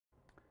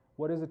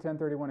What is a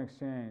 1031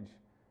 exchange?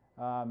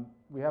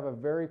 We have a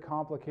very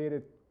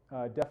complicated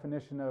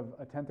definition of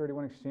a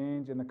 1031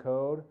 exchange in the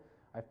code.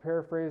 I've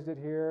paraphrased it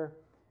here.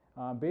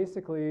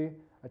 Basically,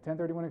 a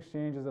 1031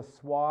 exchange is a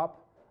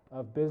swap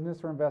of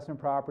business or investment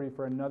property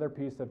for another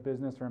piece of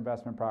business or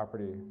investment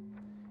property.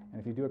 And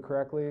if you do it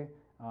correctly,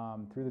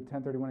 through the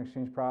 1031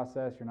 exchange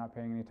process, you're not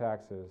paying any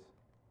taxes.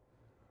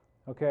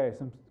 Okay,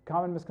 some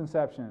common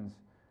misconceptions.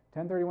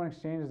 1031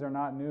 exchanges are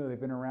not new. They've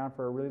been around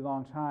for a really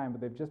long time,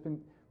 but they've just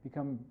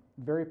become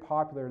very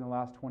popular in the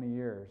last 20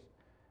 years.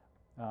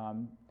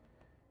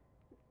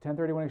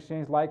 1031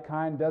 exchange like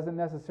kind doesn't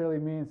necessarily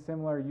mean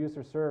similar use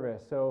or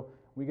service. So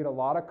we get a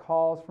lot of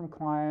calls from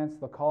clients.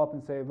 They'll call up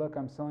and say, look,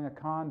 I'm selling a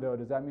condo.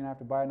 Does that mean I have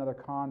to buy another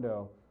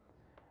condo?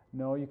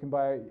 No, you can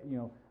buy,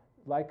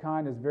 like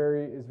kind is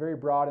very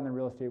broad in the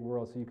real estate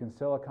world. So you can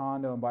sell a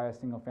condo and buy a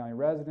single family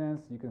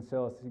residence. You can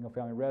sell a single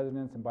family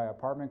residence and buy an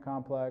apartment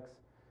complex.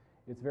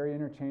 It's very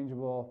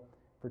interchangeable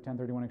for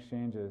 1031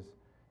 exchanges.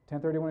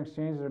 1031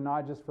 exchanges are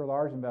not just for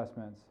large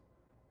investments.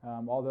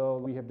 Although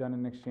we have done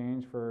an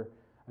exchange for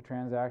a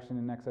transaction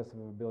in excess of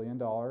 $1 billion,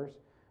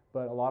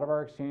 but a lot of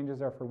our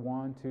exchanges are for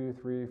 $100,000,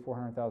 $200,000,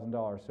 $300,000,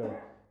 $400,000. So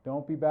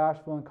don't be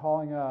bashful in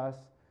calling us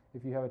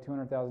if you have a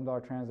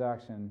 $200,000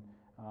 transaction.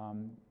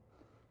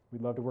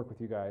 We'd love to work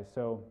with you guys.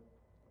 So,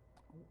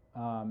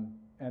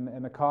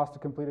 and the cost to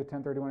complete a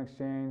 1031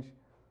 exchange,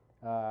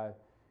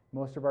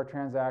 most of our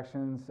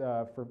transactions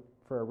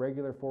for a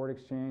regular forward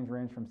exchange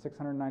range from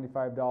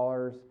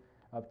 $695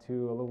 up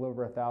to a little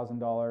over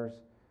 $1,000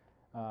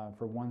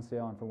 for one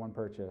sale and for one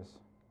purchase.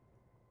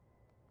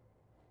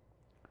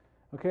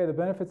 Okay, the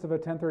benefits of a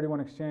 1031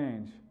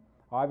 exchange.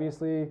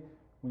 Obviously,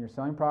 when you're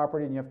selling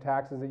property and you have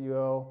taxes that you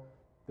owe,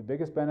 the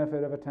biggest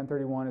benefit of a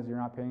 1031 is you're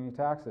not paying any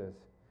taxes.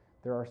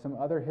 There are some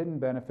other hidden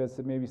benefits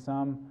that maybe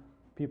some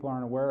people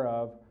aren't aware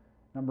of.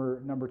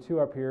 Number two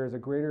up here is a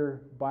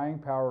greater buying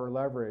power or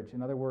leverage.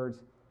 In other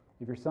words,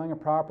 if you're selling a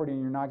property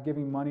and you're not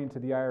giving money to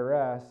the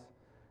IRS,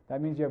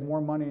 that means you have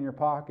more money in your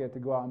pocket to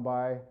go out and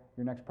buy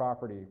your next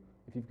property.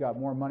 If you've got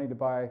more money to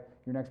buy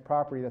your next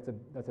property,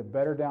 that's a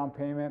better down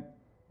payment.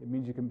 It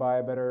means you can buy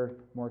a better,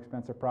 more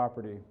expensive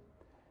property.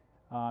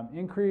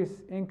 Increase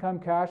income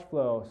cash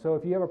flow. So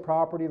if you have a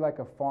property like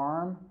a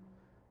farm,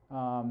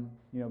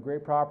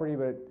 great property,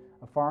 but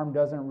a farm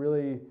doesn't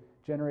really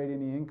generate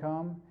any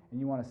income, and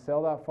you want to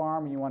sell that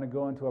farm and you want to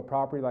go into a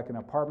property like an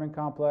apartment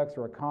complex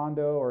or a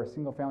condo or a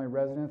single family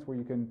residence where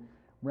you can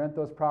rent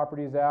those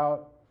properties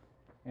out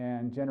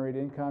and generate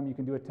income, you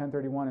can do a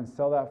 1031 and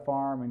sell that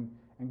farm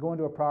and go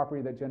into a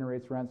property that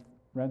generates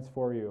rents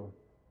for you.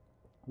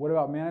 What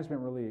about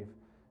management relief?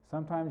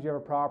 Sometimes you have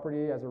a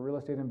property as a real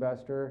estate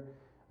investor,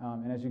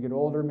 and as you get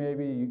older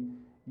maybe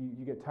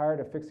you get tired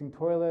of fixing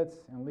toilets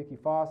and leaky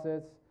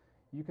faucets.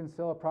 You can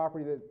sell a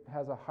property that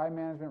has a high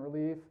management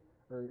relief,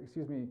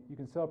 you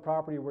can sell a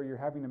property where you're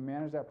having to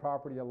manage that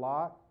property a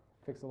lot,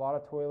 fix a lot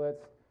of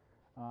toilets,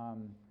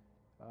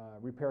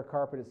 repair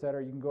carpet,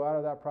 etc. You can go out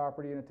of that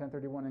property in a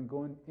 1031 and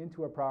go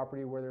into a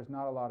property where there's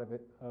not a lot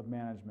of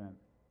management.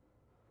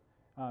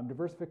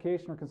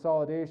 Diversification or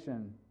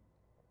consolidation.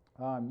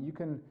 You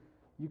can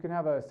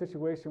have a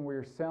situation where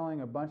you're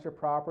selling a bunch of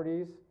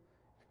properties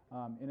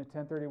in a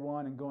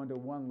 1031 and go into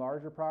one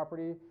larger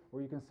property,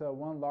 or you can sell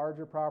one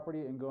larger property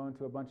and go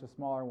into a bunch of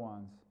smaller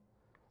ones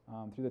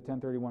through the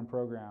 1031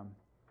 program.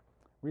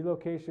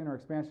 Relocation or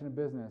expansion of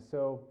business.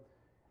 So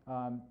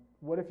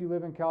what if you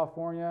live in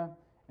California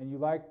and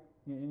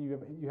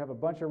you have a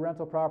bunch of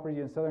rental property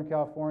in Southern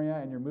California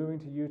and you're moving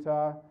to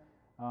Utah,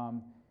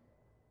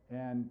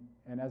 and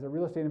as a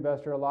real estate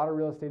investor, a lot of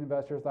real estate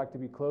investors like to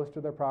be close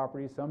to their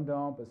property. Some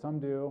don't, but some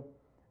do.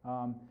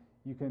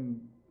 You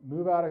can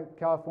move out of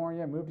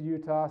California, move to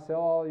Utah, sell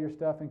all your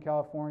stuff in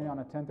California on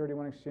a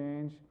 1031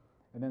 exchange,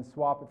 and then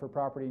swap it for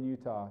property in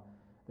Utah.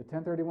 The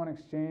 1031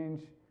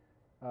 exchange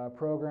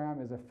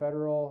program is a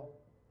federal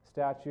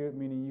statute,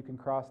 meaning you can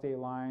cross state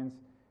lines.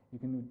 You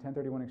can do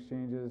 1031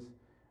 exchanges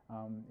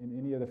in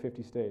any of the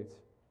 50 states.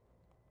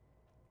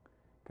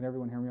 Can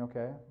everyone hear me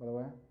okay, by the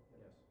way?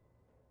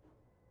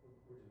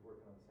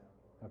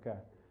 Okay.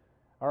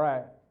 All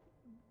right.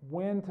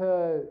 When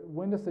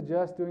to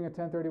suggest doing a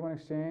 1031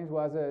 exchange?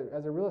 Well,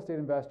 as a real estate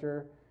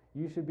investor,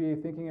 you should be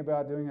thinking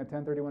about doing a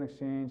 1031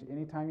 exchange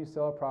anytime you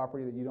sell a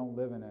property that you don't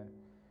live in it.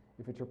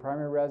 If it's your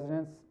primary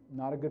residence,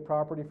 not a good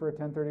property for a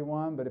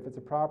 1031, but if it's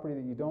a property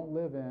that you don't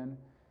live in,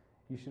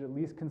 you should at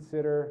least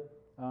consider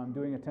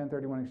doing a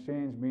 1031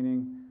 exchange,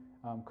 meaning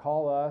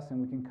call us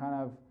and we can kind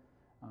of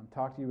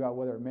talk to you about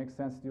whether it makes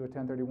sense to do a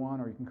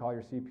 1031, or you can call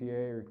your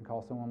CPA, or you can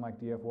call someone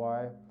like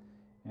DFY.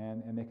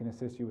 And they can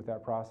assist you with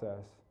that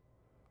process.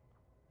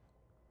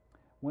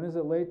 When is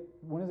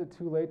it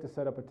too late to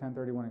set up a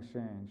 1031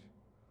 exchange?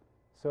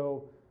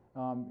 So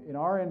in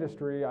our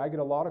industry, I get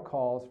a lot of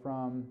calls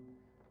from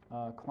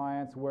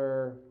clients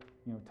where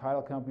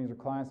title companies or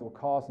clients that will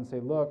call us and say,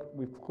 look,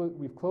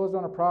 we've closed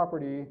on a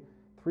property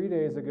 3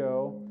 days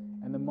ago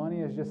and the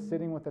money is just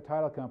sitting with the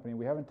title company.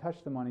 We haven't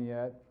touched the money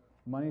yet.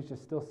 Money's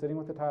just still sitting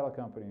with the title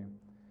company.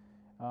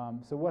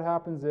 So what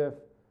happens if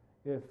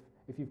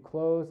if you've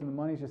closed and the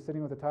money's just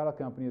sitting with the title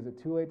company, is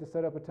it too late to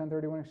set up a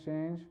 1031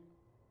 exchange?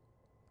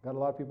 Got a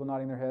lot of people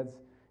nodding their heads.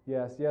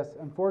 Yes, yes.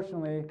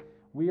 Unfortunately,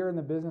 we are in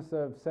the business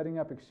of setting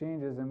up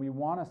exchanges, and we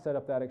want to set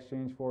up that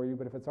exchange for you,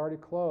 but if it's already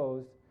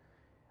closed,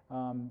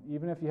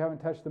 even if you haven't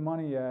touched the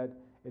money yet,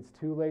 it's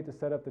too late to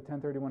set up the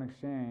 1031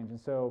 exchange. And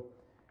so,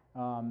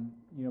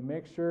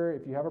 make sure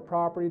if you have a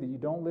property that you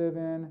don't live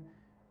in,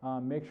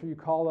 make sure you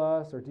call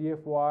us or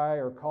DFY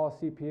or call a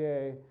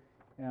CPA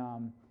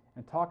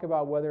and talk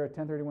about whether a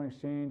 1031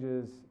 exchange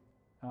is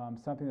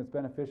something that's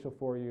beneficial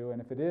for you. And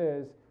if it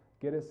is,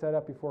 get it set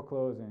up before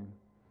closing.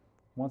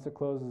 Once it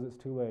closes, it's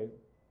too late.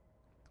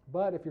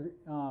 But if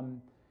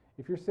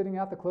you're sitting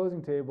at the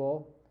closing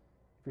table,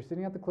 and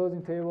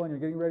you're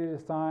getting ready to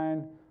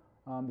sign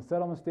the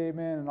settlement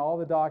statement and all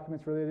the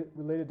documents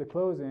related to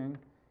closing,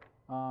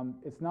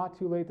 it's not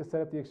too late to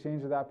set up the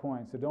exchange at that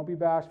point. So don't be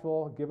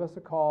bashful. Give us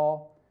a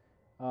call.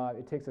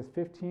 It takes us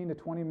 15 to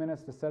 20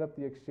 minutes to set up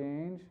the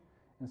exchange,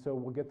 and so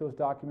we'll get those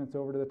documents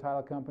over to the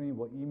title company.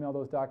 We'll email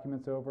those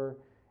documents over,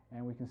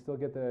 and we can still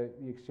get the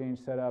exchange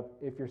set up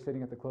if you're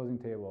sitting at the closing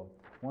table.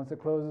 Once it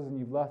closes and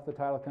you've left the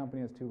title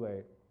company, it's too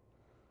late.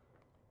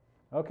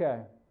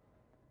 Okay.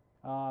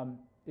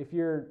 If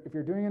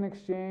you're doing an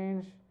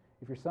exchange,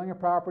 if you're selling a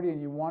property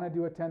and you want to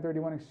do a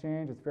 1031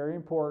 exchange, it's very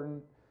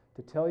important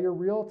to tell your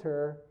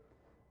realtor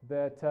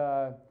that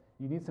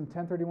you need some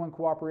 1031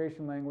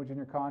 cooperation language in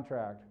your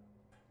contract.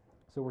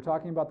 So we're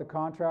talking about the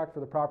contract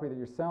for the property that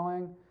you're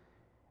selling,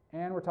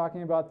 and we're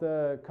talking about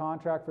the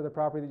contract for the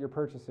property that you're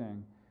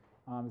purchasing.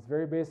 It's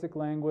very basic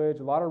language.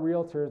 A lot of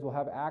realtors will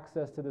have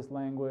access to this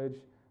language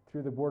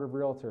through the Board of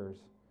Realtors.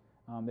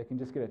 They can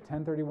just get a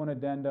 1031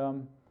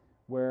 addendum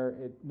where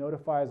it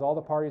notifies all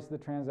the parties to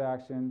the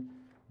transaction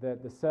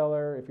that the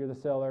seller, if you're the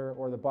seller,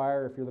 or the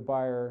buyer, if you're the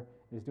buyer,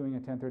 is doing a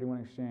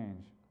 1031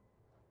 exchange.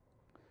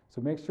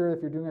 So make sure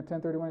if you're doing a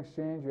 1031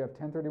 exchange, you have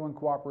 1031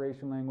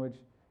 cooperation language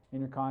in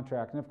your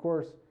contract. And of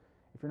course,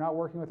 if you're not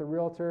working with a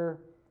realtor,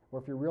 or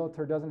if your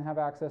realtor doesn't have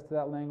access to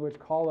that language,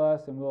 call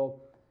us and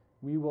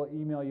we will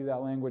email you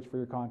that language for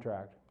your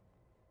contract.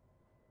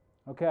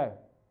 Okay,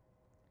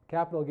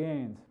 capital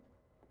gains.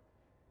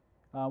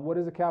 What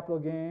is a capital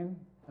gain?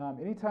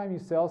 Anytime you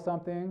sell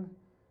something,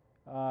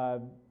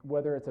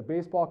 whether it's a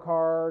baseball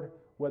card,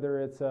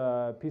 whether it's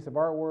a piece of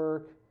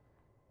artwork,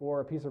 or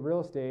a piece of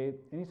real estate,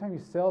 anytime you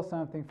sell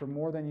something for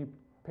more than you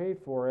paid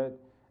for it,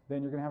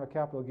 then you're going to have a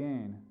capital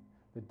gain.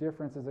 The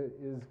difference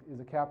is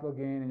a capital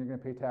gain, and you're going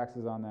to pay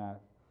taxes on that.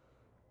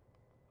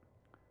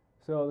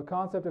 So the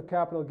concept of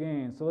capital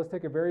gains. So let's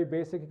take a very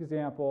basic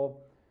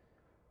example.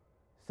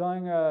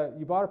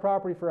 You bought a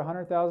property for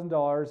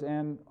 $100,000,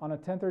 and on a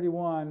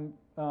 1031,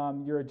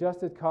 your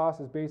adjusted cost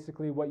is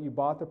basically what you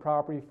bought the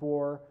property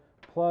for,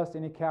 plus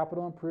any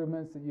capital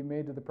improvements that you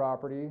made to the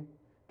property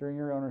during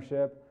your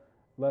ownership,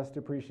 less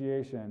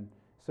depreciation.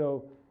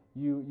 So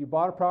you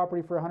bought a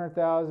property for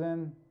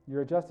 $100,000.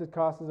 Your adjusted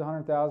cost is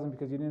 $100,000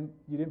 because you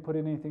didn't put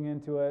anything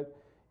into it.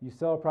 You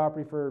sell a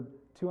property for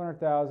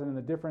 $200,000, and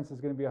the difference is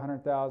going to be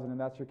 $100,000, and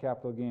that's your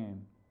capital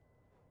gain.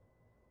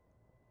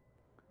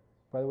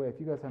 By the way, if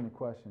you guys have any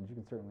questions, you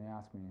can certainly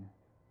ask me.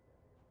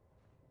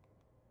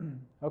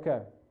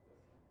 Okay.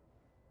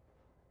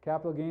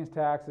 Capital gains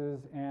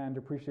taxes and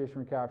depreciation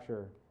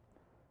recapture.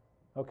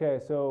 Okay,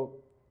 so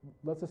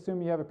let's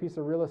assume you have a piece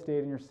of real estate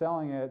and you're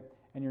selling it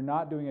and you're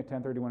not doing a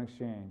 1031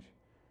 exchange.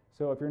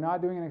 So if you're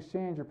not doing an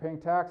exchange, you're paying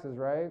taxes,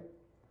 right?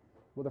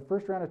 Well, the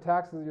first round of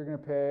taxes that you're going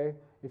to pay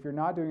if you're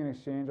not doing an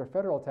exchange are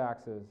federal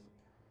taxes.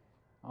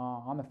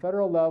 On the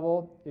federal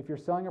level, if you're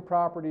selling a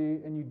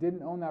property and you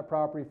didn't own that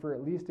property for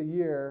at least a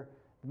year,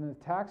 then the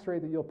tax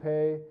rate that you'll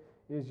pay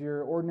is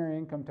your ordinary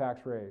income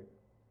tax rate.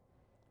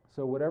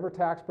 So whatever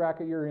tax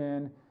bracket you're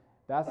in,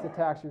 that's the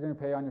tax you're going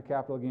to pay on your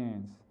capital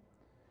gains.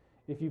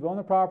 If you've owned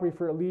the property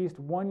for at least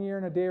 1 year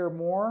and a day or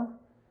more,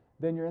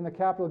 then you're in the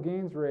capital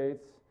gains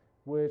rates,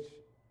 which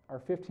are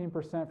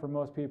 15% for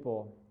most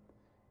people.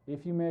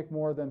 If you make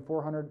more than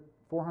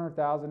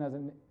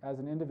 $400,000 as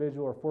an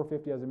individual or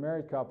 $450,000 as a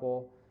married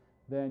couple,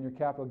 then your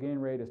capital gain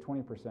rate is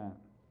 20%. Hey,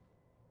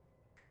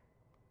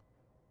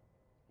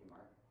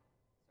 Mark.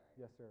 Sorry.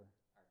 Yes, sir. Our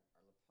lapel mic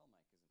isn't working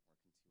too well.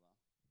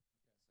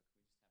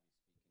 Okay, so can we just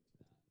have you speak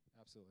into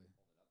that? Absolutely.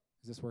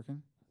 Is this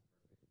working?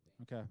 That's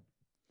perfect. Okay.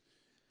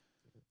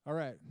 All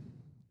right.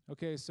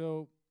 Okay,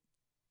 so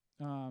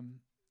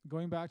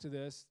going back to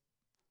this,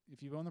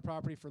 if you've owned the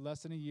property for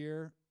less than a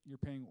year, you're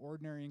paying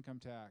ordinary income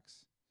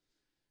tax.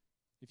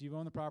 If you've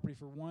owned the property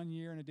for 1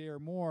 year and a day or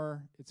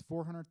more, it's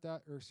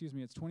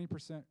it's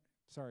 20%.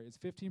 Sorry, it's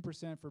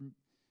 15% for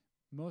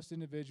most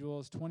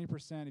individuals,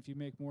 20% if you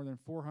make more than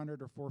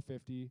 $400,000 or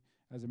 $450,000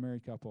 as a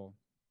married couple.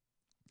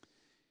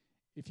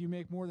 If you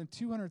make more than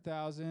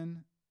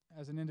 $200,000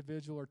 as an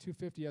individual or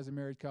 $250,000 as a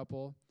married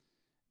couple,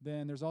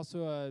 then there's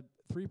also a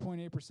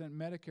 3.8%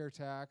 Medicare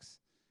tax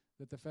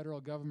that the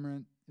federal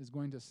government is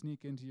going to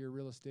sneak into your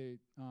real estate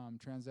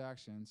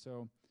transaction.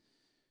 So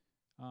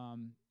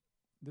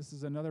this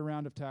is another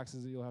round of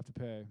taxes that you'll have to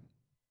pay.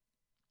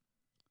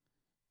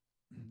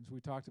 So we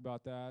talked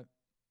about that.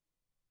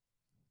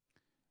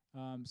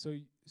 So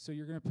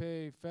you're going to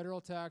pay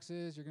federal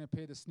taxes. You're going to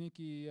pay the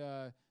sneaky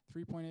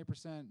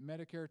 3.8%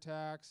 Medicare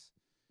tax.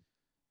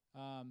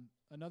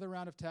 Another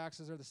round of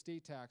taxes are the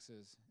state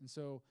taxes. And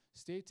so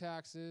state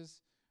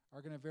taxes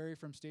are going to vary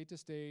from state to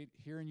state.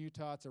 Here in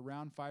Utah, it's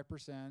around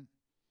 5%.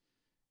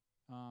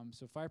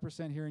 So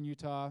 5% here in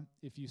Utah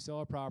if you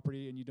sell a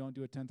property and you don't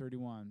do a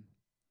 1031.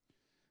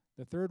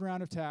 The third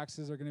round of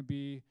taxes are going to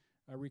be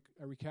a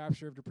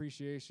recapture of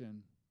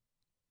depreciation.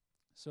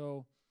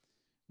 So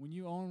when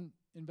you own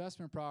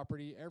investment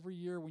property, every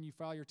year when you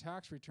file your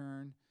tax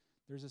return,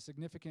 there's a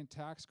significant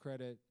tax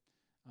credit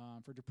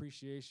for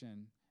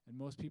depreciation. And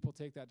most people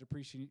take that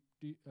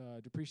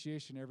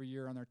depreciation every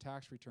year on their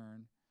tax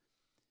return.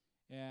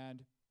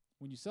 And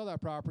when you sell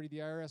that property, the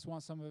IRS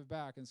wants some of it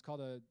back, and it's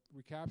called a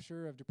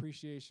recapture of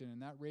depreciation,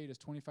 and that rate is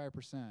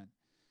 25%.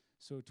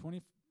 So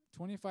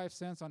 25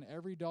 cents on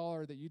every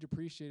dollar that you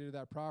depreciated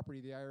that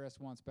property, the IRS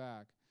wants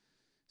back.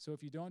 So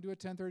if you don't do a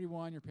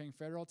 1031, you're paying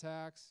federal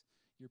tax,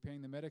 you're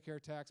paying the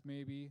Medicare tax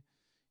maybe,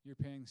 you're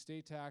paying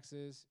state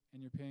taxes,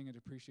 and you're paying a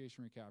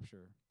depreciation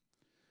recapture.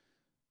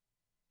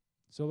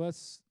 So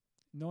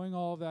knowing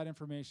all of that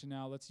information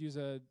now, let's use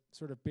a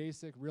sort of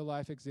basic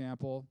real-life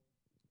example.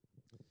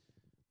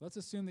 Let's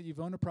assume that you've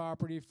owned a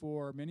property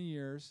for many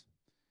years.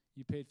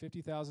 You paid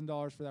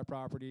 $50,000 for that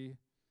property,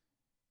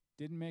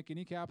 didn't make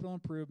any capital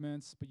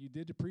improvements, but you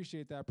did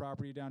depreciate that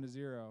property down to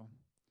zero.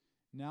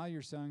 Now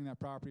you're selling that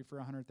property for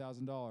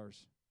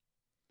 $100,000.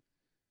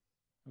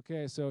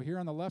 Okay, so here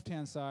on the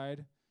left-hand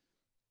side,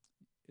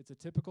 it's a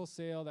typical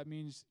sale. That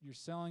means you're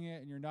selling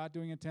it and you're not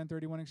doing a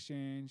 1031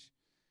 exchange.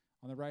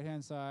 On the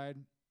right-hand side,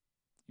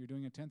 you're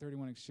doing a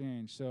 1031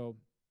 exchange. So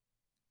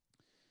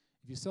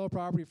if you sell a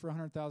property for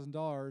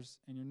 $100,000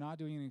 and you're not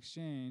doing an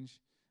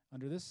exchange,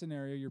 under this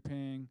scenario, you're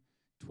paying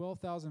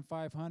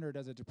 $12,500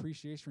 as a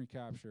depreciation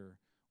recapture.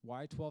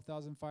 Why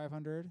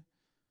 $12,500?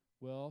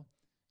 Well,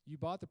 you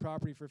bought the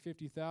property for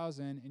 $50,000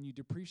 and you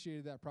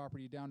depreciated that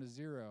property down to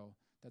zero.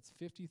 That's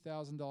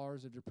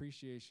 $50,000 of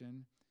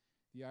depreciation.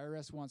 The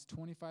IRS wants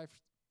 25%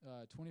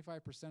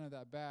 of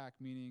that back,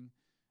 meaning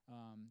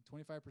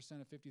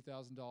 25% of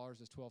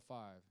 $50,000 is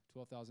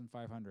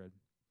 $12,500.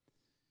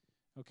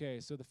 Okay,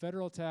 so the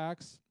federal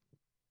tax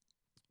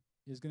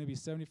is going to be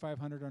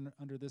 $7,500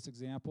 under this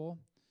example.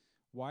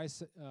 Why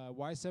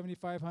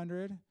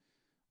 $7,500?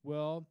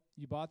 Well,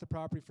 you bought the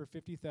property for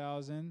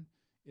 $50,000.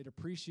 It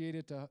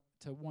appreciated to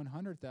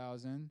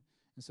 $100,000, and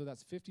so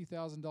that's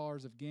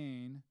 $50,000 of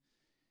gain.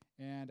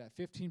 And at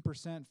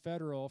 15%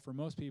 federal for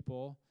most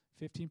people,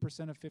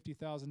 15% of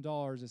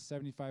 $50,000 is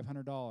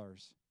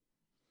 $7,500.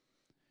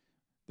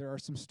 There are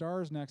some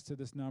stars next to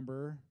this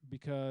number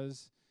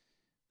because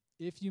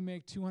if you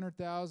make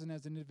 $200,000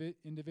 as an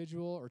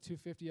individual or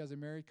 $250,000 as a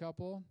married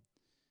couple,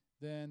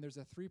 then there's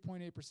a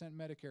 3.8%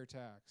 Medicare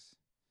tax.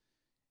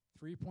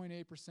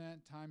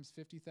 3.8% times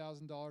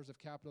 $50,000 of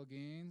capital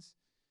gains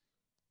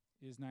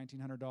is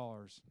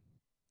 $1,900.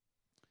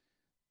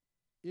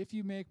 If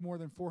you make more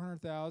than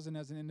 $400,000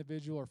 as an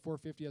individual or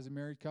 $450,000 as a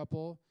married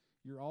couple,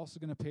 you're also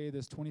going to pay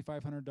this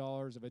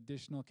 $2,500 of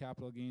additional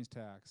capital gains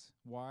tax.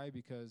 Why?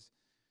 Because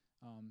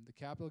the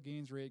capital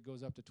gains rate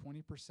goes up to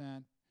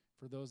 20%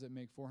 for those that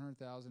make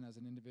 $400,000 as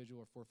an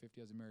individual or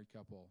 $450,000 as a married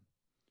couple.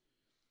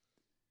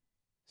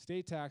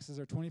 State taxes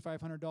are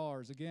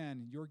 $2,500.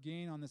 Again, your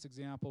gain on this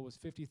example was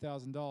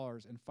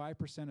 $50,000, and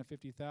 5% of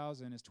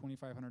 $50,000 is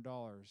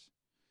 $2,500.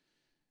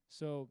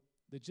 So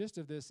the gist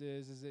of this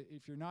is that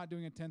if you're not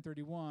doing a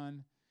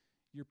 1031,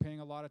 you're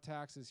paying a lot of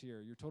taxes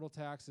here. Your total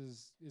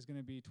taxes is going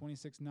to be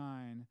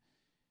 $26,900,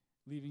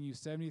 leaving you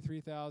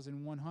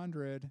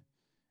 $73,100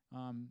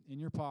 in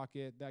your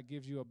pocket. That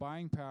gives you a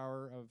buying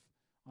power of,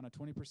 on a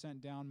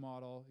 20% down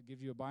model, it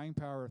gives you a buying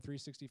power of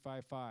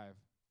 $365,500.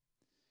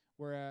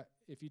 Whereas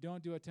if you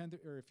don't do a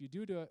if you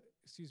do do a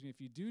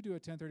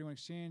 1031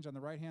 exchange on the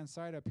right-hand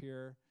side up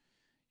here,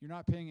 you're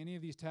not paying any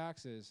of these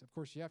taxes. Of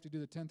course, you have to do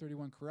the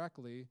 1031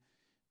 correctly,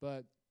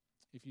 but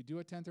if you do a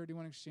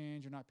 1031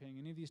 exchange, you're not paying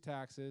any of these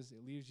taxes.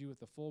 It leaves you with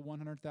the full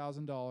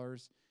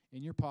 $100,000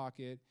 in your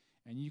pocket,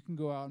 and you can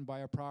go out and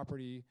buy a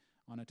property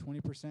on a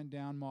 20%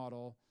 down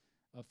model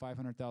of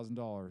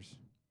 $500,000.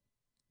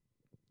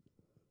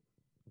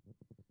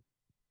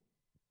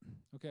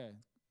 Okay,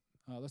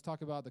 let's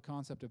talk about the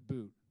concept of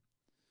boot.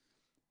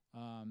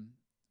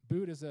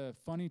 Boot is a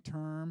funny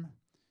term.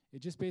 It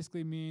just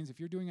basically means if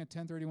you're doing a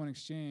 1031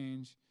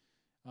 exchange,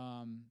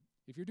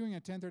 it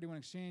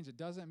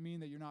doesn't mean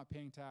that you're not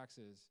paying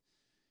taxes.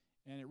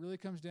 And it really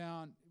comes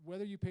down,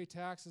 whether you pay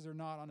taxes or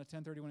not on a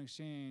 1031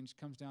 exchange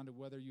comes down to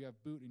whether you have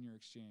boot in your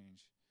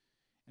exchange.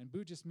 And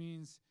boot just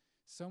means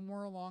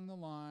somewhere along the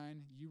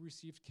line you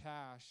received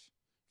cash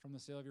from the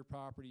sale of your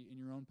property in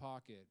your own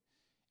pocket.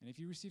 And if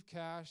you receive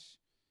cash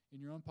in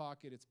your own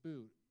pocket, it's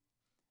boot.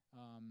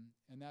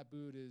 And that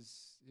boot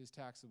is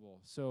taxable.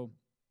 So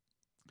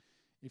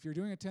if you're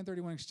doing a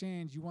 1031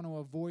 exchange, you want to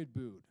avoid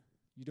boot.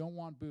 You don't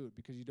want boot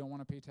because you don't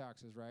want to pay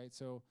taxes, right?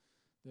 So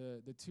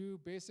the two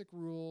basic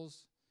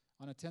rules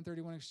on a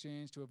 1031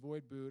 exchange to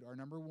avoid boot are,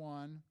 number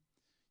one,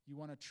 you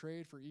want to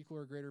trade for equal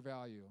or greater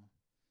value.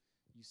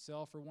 You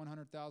sell for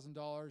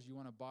 $100,000, you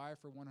want to buy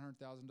for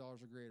 $100,000 or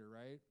greater,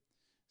 right?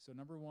 So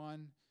number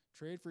one,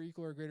 trade for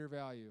equal or greater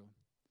value.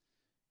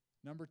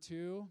 Number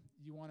two,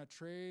 you want to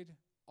trade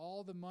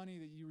all the money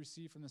that you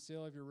receive from the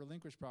sale of your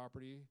relinquished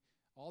property,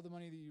 all the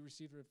money that you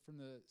receive from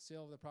the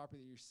sale of the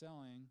property that you're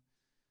selling,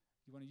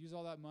 you want to use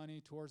all that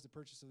money towards the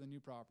purchase of the new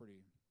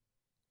property.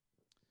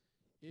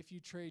 If you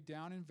trade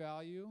down in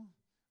value,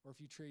 or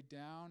if you trade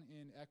down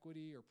in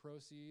equity or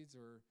proceeds,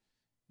 or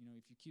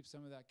if you keep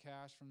some of that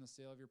cash from the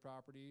sale of your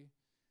property,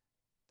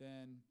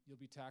 then you'll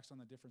be taxed on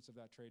the difference of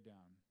that trade down.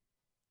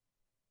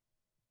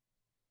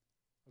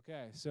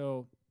 Okay,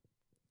 so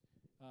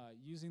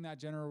using that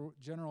general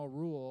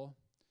rule,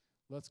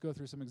 let's go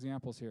through some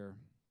examples here.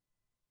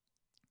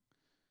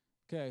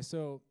 Okay,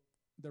 so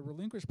the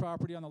relinquished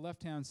property on the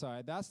left-hand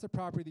side, that's the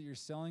property that you're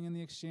selling in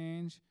the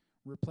exchange.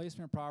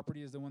 Replacement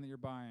property is the one that you're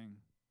buying.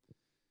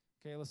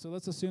 Okay, so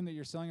let's assume that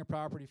you're selling a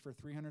property for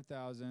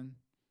 $300,000.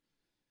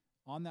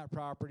 On that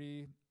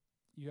property,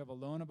 you have a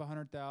loan of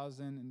 $100,000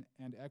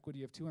 and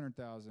equity of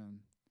 $200,000.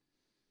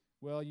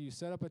 Well, you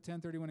set up a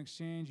 1031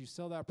 exchange, you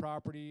sell that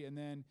property, and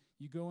then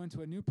you go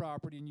into a new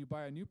property and you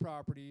buy a new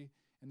property,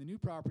 and the new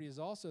property is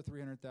also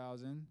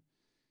 $300,000.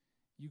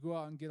 You go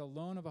out and get a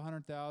loan of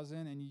 $100,000,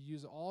 and you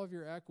use all of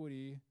your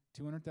equity,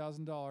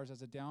 $200,000,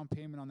 as a down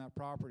payment on that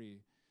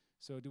property.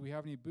 So do we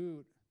have any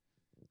boot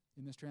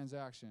in this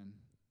transaction?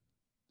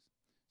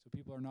 So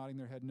people are nodding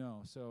their head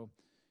no. So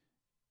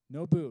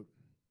no boot.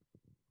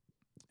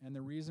 And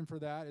the reason for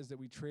that is that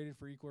we traded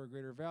for equal or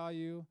greater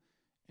value,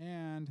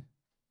 and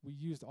we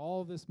used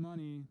all of this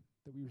money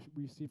that we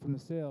received from the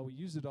sale, we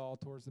used it all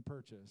towards the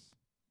purchase.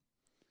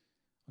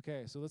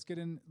 Okay, so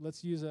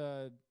let's use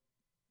a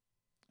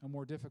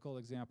more difficult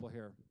example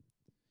here.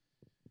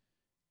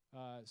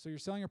 So you're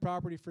selling a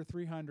property for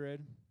 $300,000,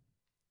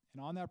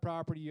 and on that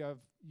property you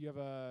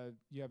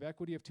have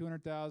equity of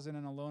 $200,000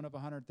 and a loan of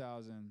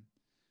 $100,000.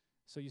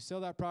 So you sell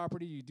that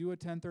property, you do a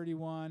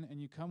 1031,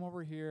 and you come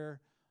over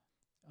here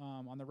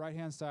on the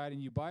right-hand side,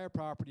 and you buy a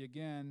property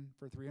again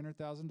for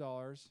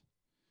 $300,000.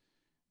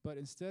 But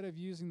instead of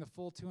using the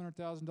full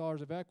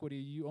 $200,000 of equity,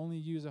 you only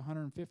use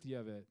 $150,000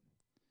 of it.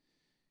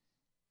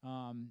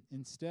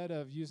 Instead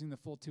of using the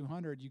full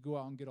 $200,000, you go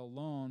out and get a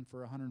loan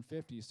for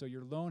 $150,000. So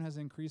your loan has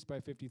increased by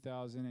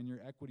 $50,000, and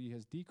your equity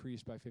has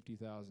decreased by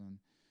 $50,000.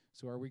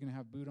 So are we going to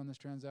have boot on this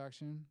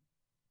transaction?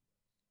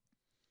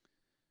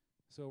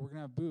 So we're going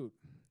to have boot.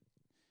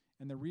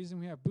 And the reason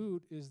we have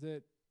boot is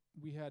that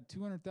we had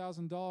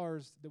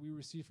 $200,000 that we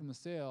received from the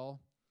sale,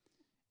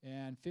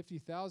 and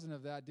 $50,000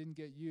 of that didn't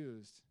get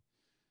used.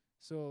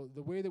 So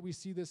the way that we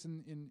see this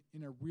in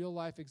a real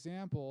life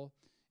example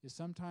is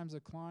sometimes a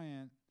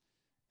client,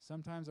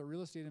 sometimes a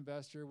real estate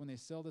investor, when they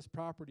sell this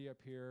property up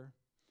here,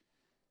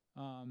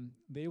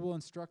 they will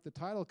instruct the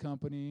title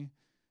company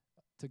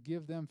to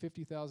give them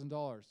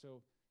 $50,000.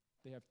 So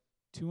they have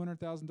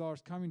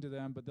 $200,000 coming to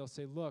them, but they'll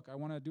say, look, I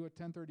want to do a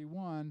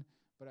 1031,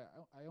 but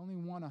I only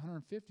want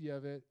 $150,000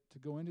 of it to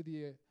go into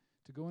the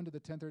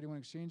 1031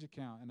 exchange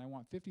account, and I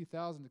want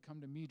 $50,000 to come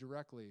to me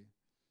directly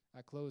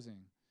at closing.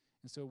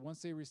 And so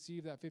once they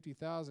receive that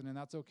 $50,000, and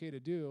that's okay to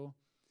do,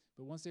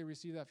 but once they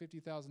receive that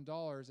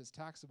 $50,000, it's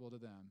taxable to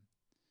them.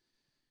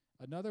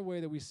 Another way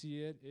that we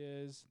see it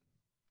is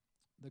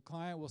the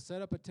client will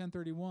set up a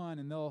 1031,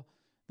 and they'll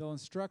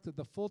instruct that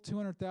the full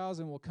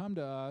 $200,000 will come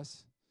to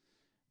us,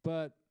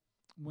 but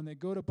when they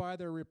go to buy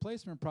their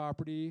replacement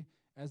property,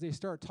 as they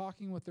start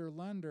talking with their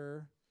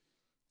lender,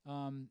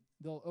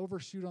 they'll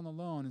overshoot on the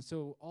loan. And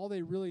so all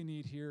they really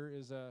need here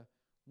is a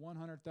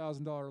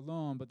 $100,000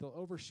 loan, but they'll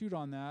overshoot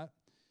on that,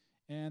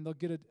 and they'll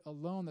get a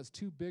loan that's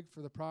too big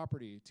for the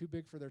property, too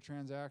big for their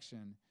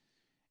transaction.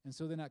 And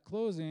so then at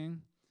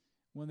closing,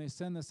 when they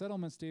send the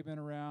settlement statement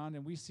around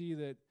and we see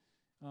that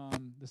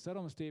the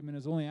settlement statement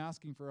is only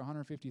asking for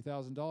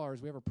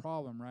 $150,000, we have a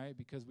problem, right?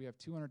 Because we have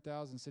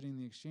 $200,000 sitting in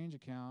the exchange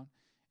account,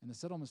 and the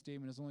settlement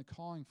statement is only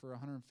calling for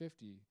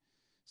 $150,000.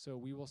 So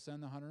we will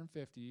send the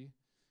 $150,000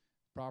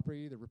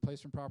 property, the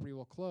replacement property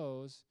will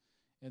close,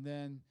 and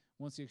then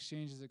once the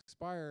exchange is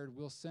expired,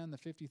 we'll send the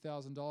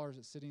 $50,000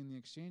 that's sitting in the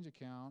exchange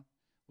account,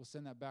 we'll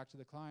send that back to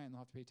the client, and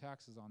they'll have to pay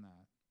taxes on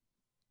that.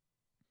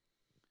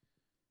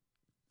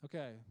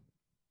 Okay,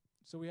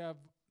 so we have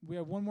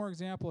one more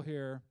example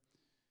here.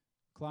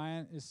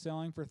 Client is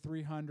selling for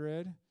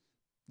 $300,000.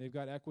 They've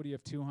got equity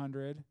of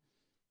 $200,000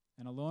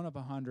 and a loan of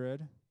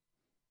 $100,000.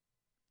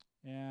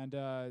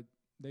 And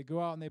they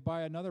go out and they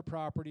buy another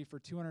property for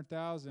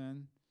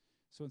 $200,000.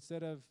 So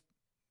instead of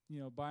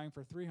buying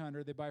for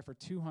 $300,000, they buy for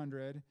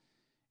 $200,000,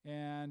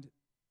 and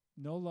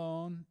no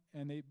loan.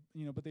 And they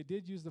but they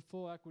did use the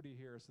full equity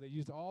here. So they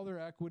used all their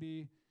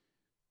equity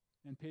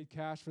and paid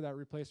cash for that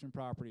replacement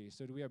property.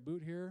 So do we have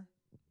boot here?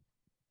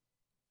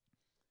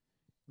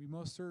 We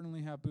most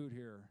certainly have boot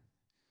here.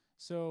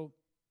 So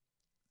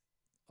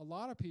a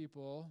lot of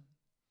people,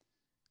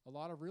 a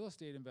lot of real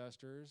estate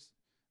investors,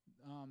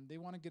 they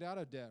want to get out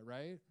of debt,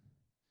 right?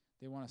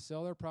 They want to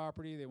sell their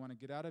property. They want to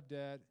get out of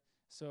debt.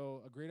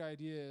 So a great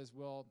idea is,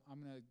 well,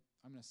 I'm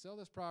gonna sell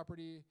this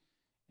property,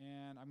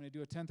 and I'm going to do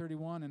a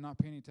 1031 and not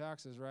pay any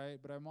taxes, right?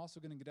 But I'm also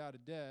going to get out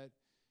of debt,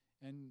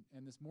 and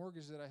this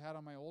mortgage that I had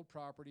on my old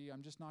property,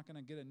 I'm just not going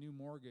to get a new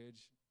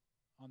mortgage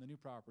on the new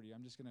property.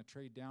 I'm just going to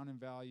trade down in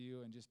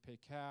value and just pay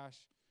cash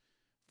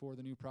for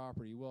the new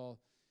property. Well,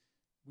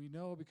 we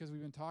know, because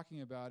we've been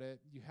talking about it,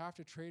 you have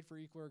to trade for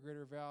equal or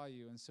greater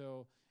value. And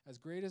so as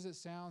great as it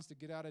sounds to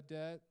get out of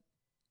debt,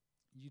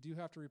 you do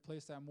have to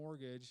replace that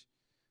mortgage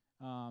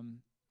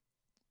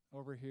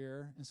over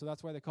here. And so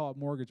that's why they call it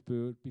mortgage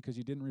boot, because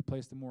you didn't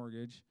replace the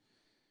mortgage.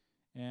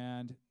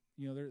 And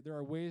you know, there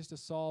are ways to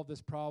solve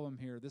this problem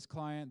here. This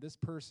client, this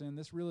person,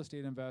 this real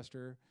estate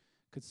investor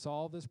could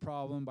solve this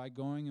problem by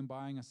going and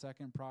buying a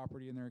second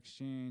property in their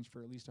exchange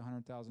for at least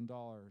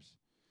 $100,000.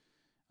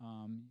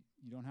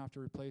 You don't have to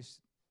replace.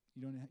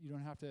 You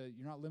don't have to.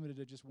 You're not limited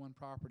to just one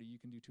property. You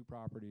can do two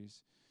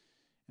properties,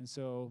 and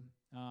so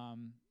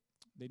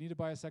they need to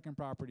buy a second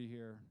property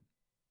here.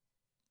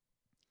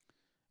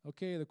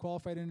 Okay, the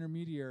qualified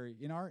intermediary.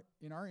 In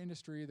our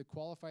industry, the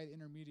qualified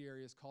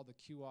intermediary is called the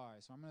QI.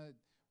 So I'm going to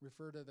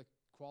refer to the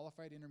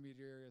qualified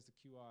intermediary as the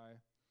QI.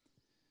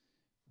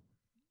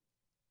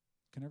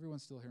 Can everyone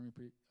still hear me?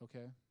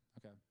 Okay.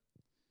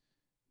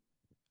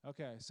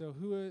 Okay. So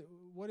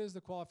what is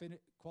the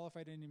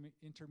qualified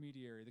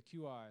intermediary? The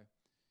QI.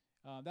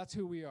 That's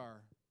who we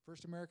are.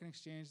 First American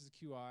Exchange is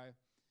the QI,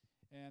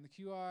 and the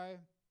QI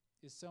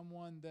is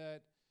someone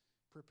that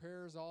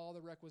prepares all the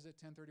requisite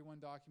 1031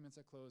 documents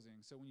at closing.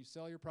 So when you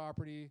sell your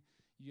property,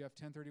 you have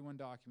 1031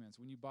 documents.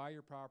 When you buy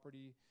your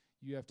property,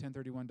 you have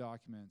 1031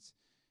 documents.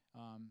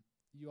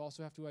 You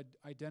also have to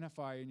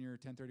identify in your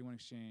 1031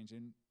 exchange,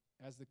 and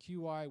as the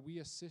QI, we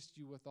assist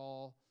you with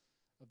all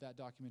of that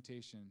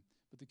documentation.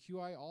 But the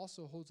QI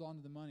also holds on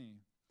to the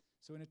money.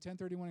 So in a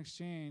 1031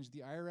 exchange, the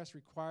IRS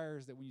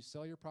requires that when you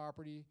sell your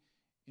property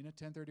in a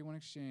 1031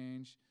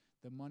 exchange,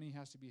 the money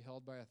has to be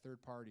held by a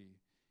third party.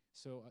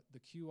 So the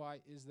QI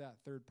is that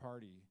third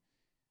party.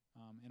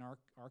 And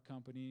our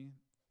company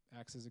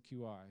acts as a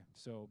QI.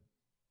 So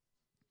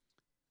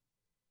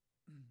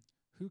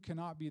who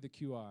cannot be the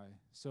QI?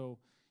 So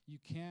you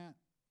can't,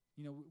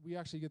 you know, we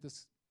actually get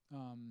this,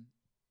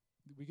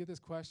 we get this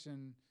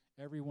question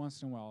every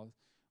once in a while.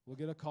 We'll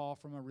get a call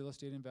from a real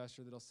estate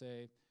investor that'll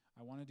say,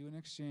 I want to do an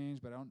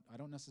exchange, but I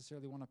don't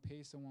necessarily want to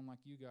pay someone like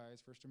you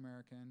guys, First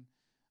American,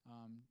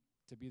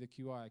 to be the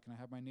QI. Can I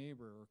have my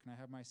neighbor, or can I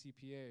have my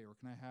CPA, or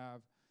can I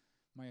have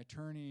my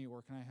attorney,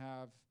 or can I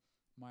have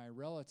my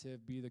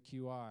relative be the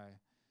QI?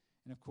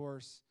 And of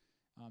course,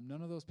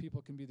 none of those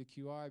people can be the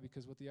QI,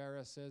 because what the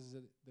IRS says is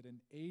that an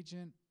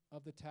agent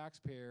of the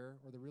taxpayer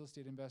or the real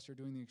estate investor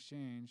doing the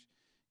exchange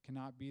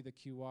cannot be the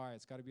QI.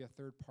 It's got to be a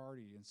third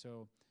party. And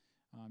so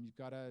you've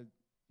got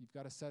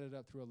to set it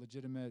up through a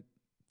legitimate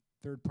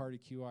third-party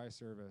QI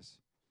service.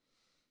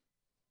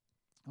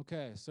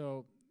 Okay,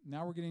 so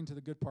now we're getting to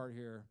the good part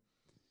here.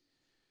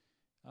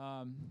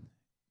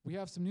 We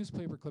have some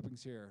newspaper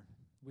clippings here.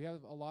 We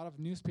have a lot of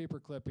newspaper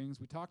clippings.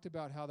 We talked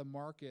about how the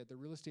market, the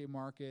real estate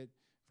market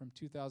from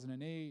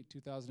 2008,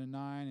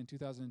 2009, and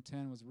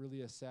 2010 was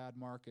really a sad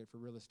market for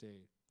real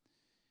estate.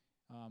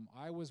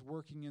 I was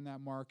working in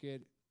that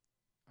market.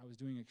 I was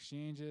doing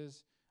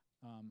exchanges.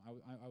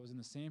 I was in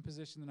the same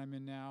position that I'm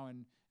in now.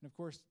 And of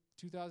course,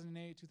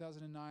 2008,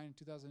 2009,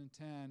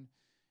 2010,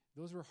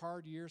 those were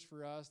hard years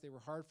for us. They were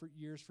hard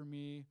years for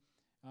me.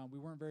 We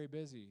weren't very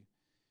busy.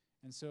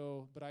 And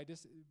so, but I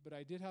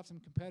did have some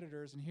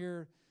competitors, and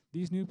here,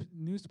 these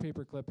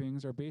newspaper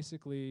clippings are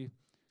basically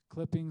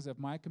clippings of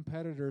my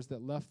competitors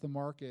that left the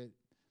market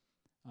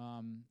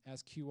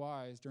as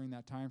QIs during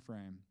that time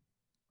frame.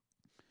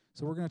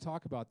 So we're going to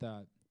talk about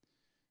that.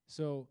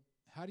 So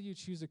how do you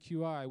choose a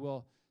QI?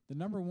 Well, the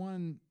number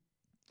one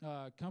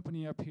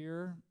company up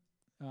here,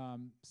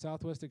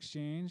 Southwest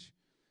Exchange.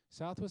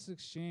 Southwest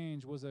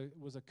Exchange was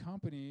a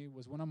company,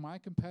 was one of my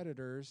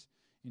competitors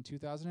in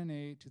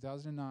 2008,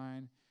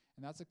 2009,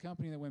 and that's a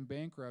company that went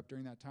bankrupt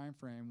during that time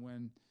frame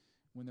when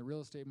the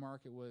real estate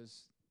market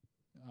was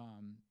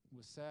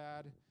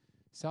sad.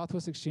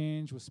 Southwest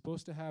Exchange was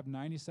supposed to have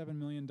 $97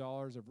 million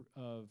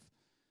of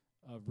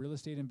real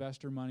estate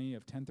investor money,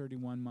 of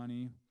 1031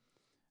 money.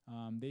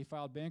 They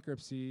filed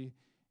bankruptcy,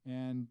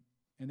 and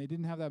they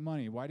didn't have that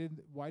money. Why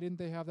didn't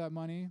they have that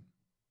money?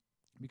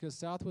 Because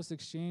Southwest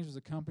Exchange was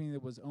a company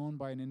that was owned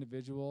by an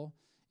individual.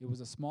 It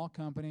was a small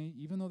company.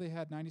 Even though they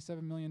had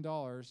 $97 million,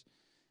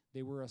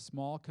 they were a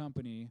small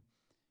company.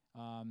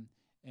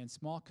 And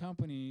small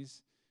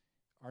companies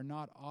are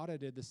not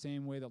audited the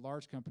same way that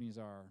large companies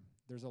are.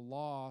 There's a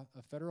law,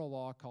 a federal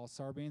law called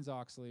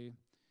Sarbanes-Oxley,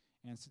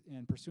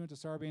 and pursuant to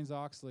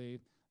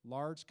Sarbanes-Oxley,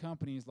 large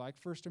companies like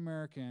First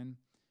American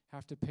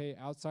have to pay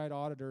outside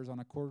auditors on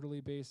a quarterly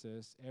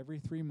basis. Every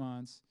 3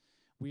 months,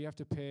 we have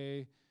to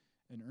pay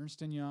an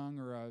Ernst & Young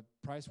or a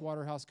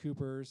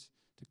PricewaterhouseCoopers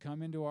to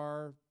come into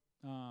our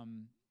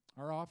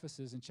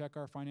offices and check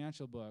our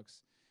financial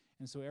books.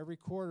 And so every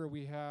quarter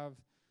we have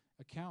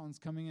accountants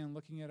coming in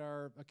looking at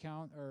our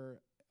account or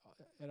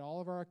at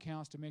all of our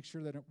accounts to make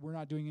sure that we're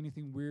not doing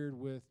anything weird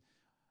with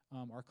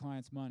our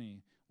clients'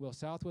 money. Well,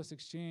 Southwest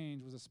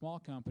Exchange was a small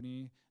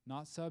company,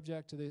 not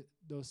subject to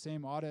those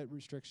same audit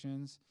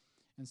restrictions.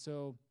 And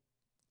so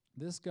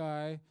this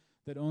guy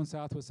that owned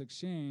Southwest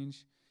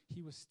Exchange,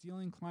 he was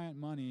stealing client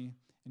money,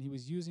 and he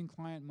was using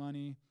client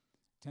money,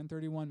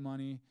 1031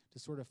 money, to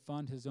sort of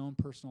fund his own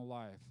personal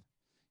life.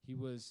 He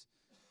was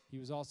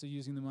also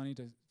using the money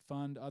to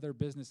fund other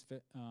business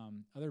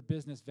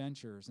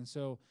ventures. And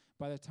so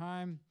by the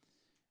time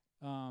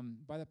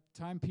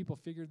people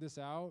figured this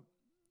out,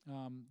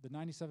 the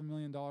 $97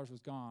 million was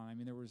gone. I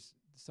mean, there was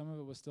some of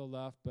it was still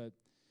left, but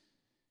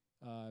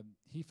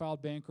he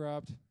filed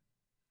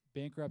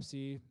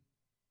bankruptcy,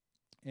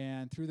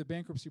 and through the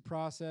bankruptcy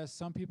process,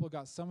 some people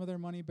got some of their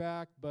money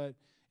back, but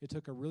it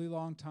took a really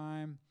long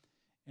time,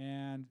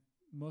 and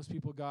most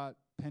people got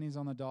pennies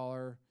on the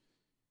dollar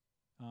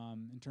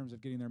in terms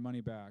of getting their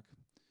money back.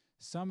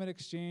 Summit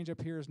Exchange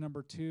up here is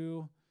number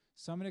 2.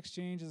 Summit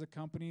Exchange is a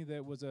company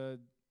that was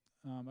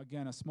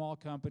again, a small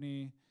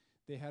company.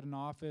 They had an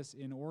office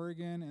in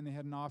Oregon, and they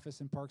had an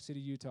office in Park City,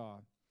 Utah.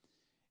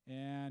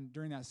 And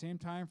during that same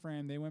time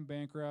frame, they went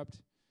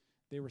bankrupt.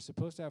 They were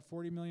supposed to have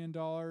 $40 million,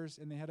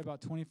 and they had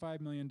about $25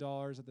 million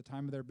at the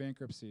time of their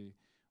bankruptcy.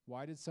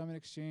 Why did Summit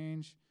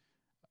Exchange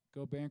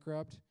go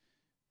bankrupt?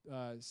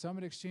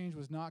 Summit Exchange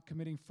was not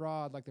committing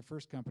fraud like the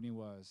first company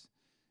was.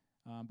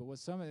 But what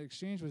Summit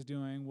Exchange was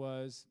doing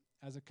was,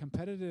 as a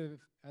competitive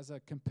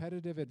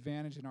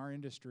advantage in our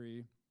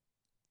industry,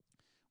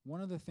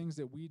 one of the things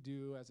that we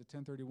do as a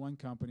 1031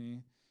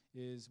 company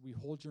is we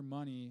hold your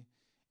money,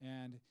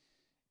 and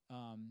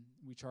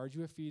we charge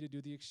you a fee to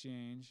do the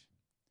exchange,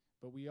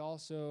 but we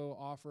also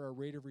offer a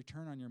rate of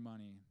return on your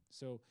money.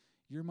 So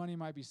your money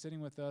might be sitting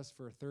with us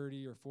for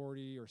 30 or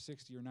 40 or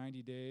 60 or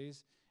 90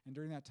 days, and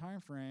during that time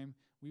frame,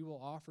 we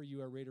will offer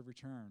you a rate of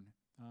return,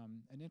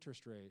 an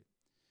interest rate.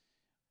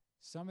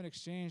 Summit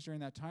Exchange during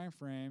that time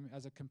frame,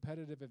 as a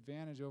competitive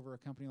advantage over a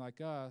company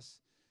like us,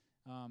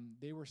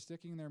 they were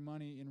sticking their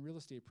money in real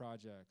estate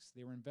projects.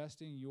 They were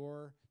investing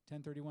your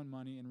 1031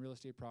 money in real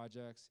estate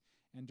projects,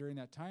 and during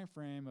that time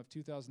frame of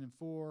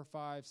 2004,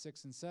 5,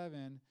 6, and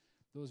 7,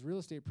 those real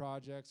estate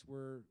projects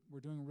were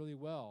doing really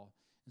well.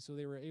 And so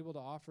they were able to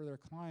offer their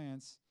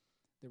clients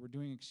that were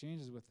doing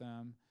exchanges with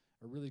them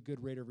a really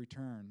good rate of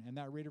return. And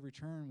that rate of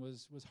return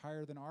was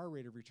higher than our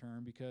rate of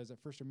return, because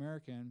at First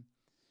American,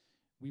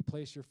 we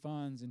place your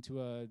funds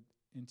into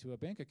a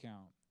bank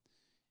account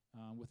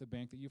with a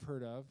bank that you've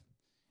heard of,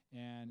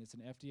 and it's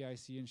an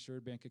FDIC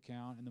insured bank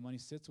account, and the money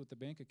sits with the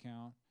bank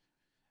account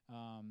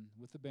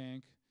with the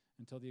bank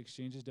until the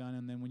exchange is done,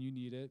 and then when you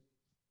need it,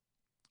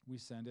 we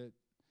send it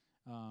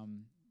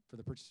for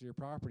the purchase of your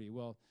property.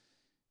 Well,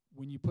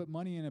 when you put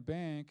money in a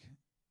bank,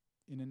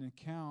 in an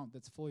account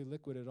that's fully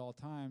liquid at all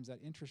times, that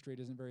interest rate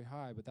isn't very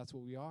high, but that's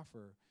what we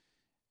offer.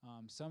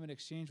 Summit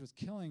Exchange was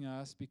killing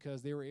us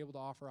because they were able to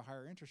offer a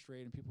higher interest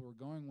rate, and people were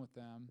going with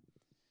them.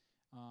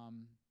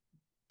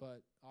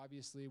 But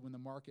obviously, when the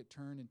market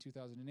turned in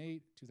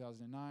 2008,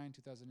 2009,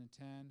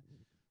 2010,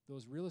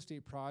 those real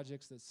estate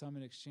projects that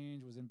Summit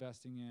Exchange was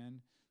investing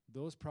in,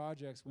 those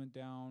projects went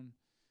down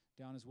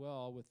as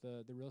well with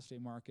the real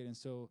estate market. And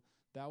so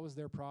that was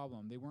their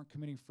problem. They weren't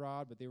committing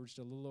fraud, but they were just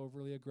a little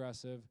overly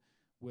aggressive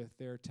with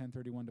their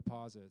 1031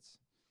 deposits.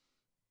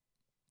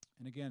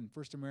 And again, at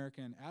First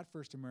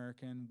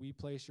American, we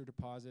place your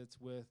deposits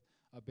with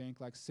a bank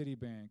like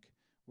Citibank,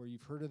 where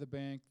you've heard of the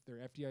bank,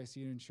 they're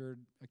FDIC-insured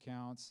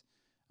accounts.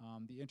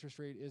 The interest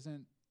rate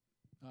isn't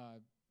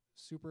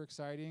super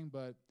exciting,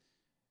 but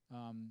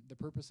the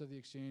purpose of the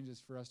exchange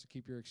is for us to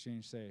keep your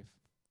exchange safe,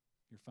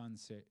 your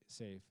funds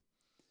safe.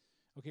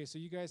 Okay, so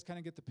you guys kind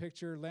of get the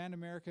picture. Land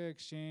America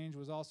Exchange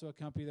was also a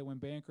company that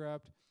went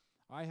bankrupt.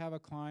 I have a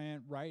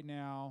client right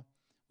now.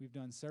 We've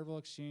done several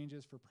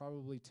exchanges for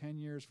probably 10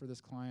 years for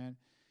this client.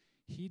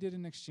 He did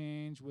an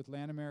exchange with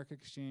Land America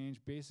Exchange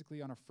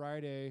basically on a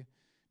Friday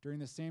during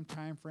the same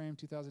time frame,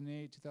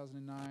 2008,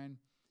 2009.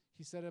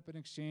 He set up an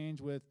exchange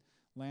with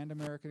Land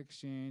America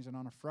Exchange, and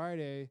on a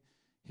Friday,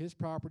 his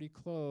property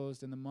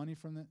closed, and the money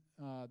from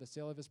the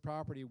sale of his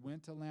property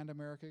went to Land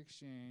America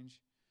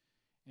Exchange,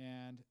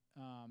 and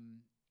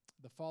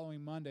the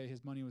following Monday,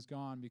 his money was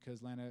gone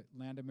because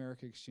Land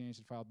America Exchange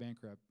had filed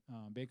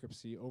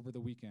bankruptcy over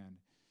the weekend.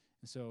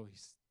 And so he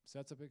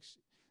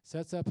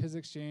sets up his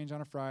exchange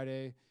on a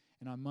Friday,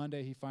 and on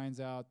Monday he finds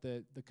out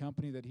that the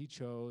company that he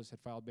chose had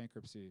filed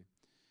bankruptcy.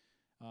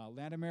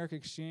 Land America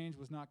Exchange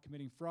was not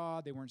committing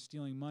fraud. They weren't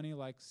stealing money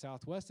like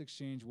Southwest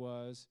Exchange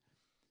was.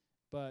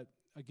 But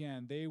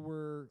again, they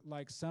were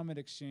like Summit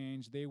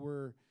Exchange. They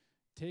were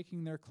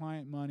taking their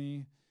client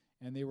money,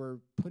 and they were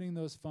putting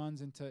those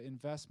funds into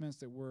investments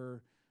that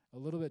were a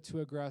little bit too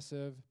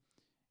aggressive.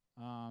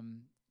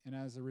 And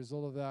as a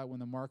result of that, when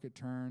the market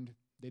turned,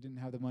 they didn't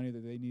have the money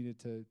that they needed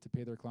to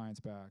pay their clients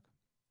back.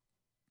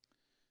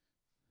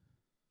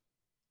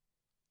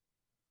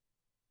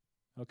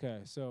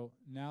 Okay, so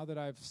now that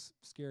I've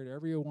scared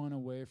everyone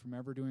away from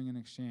ever doing an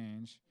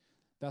exchange,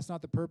 that's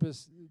not the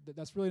purpose.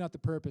 That's really not the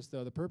purpose,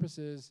 though. The purpose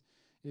is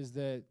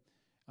that,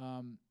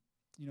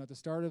 at the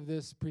start of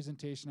this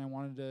presentation, I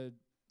wanted to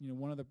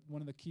one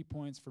of the key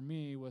points for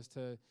me was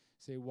to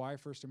say, why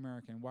First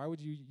American? Why would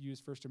you use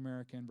First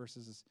American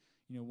versus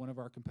one of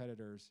our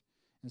competitors?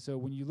 And so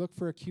when you look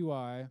for a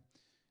QI,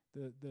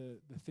 the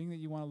thing that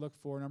you want to look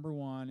for, number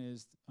one,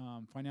 is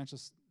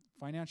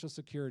financial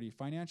security,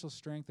 financial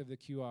strength of the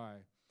QI.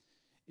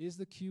 Is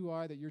the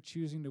QI that you're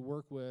choosing to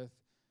work with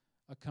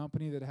a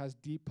company that has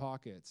deep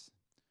pockets,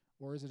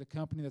 or is it a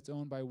company that's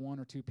owned by one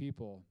or two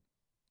people?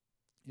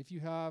 If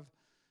you have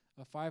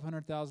a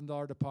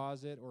 $500,000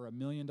 deposit or $1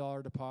 million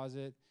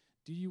deposit,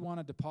 do you want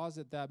to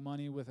deposit that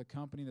money with a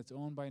company that's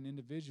owned by an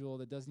individual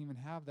that doesn't even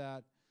have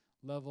that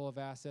level of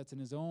assets in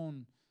his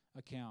own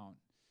account?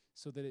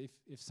 So that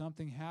if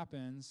something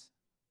happens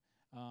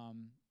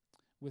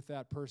with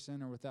that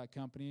person or with that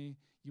company,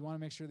 you want to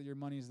make sure that your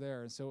money's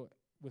there. And so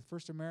with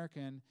First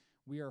American,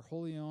 we are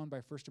wholly owned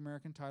by First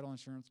American Title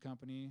Insurance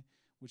Company,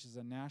 which is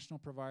a national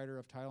provider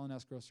of title and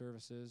escrow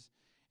services.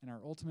 And our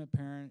ultimate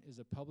parent is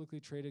a publicly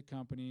traded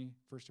company,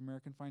 First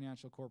American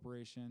Financial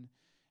Corporation,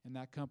 and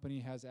that company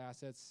has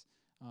assets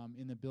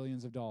in the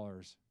billions of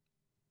dollars.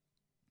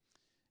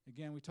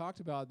 Again, we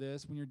talked about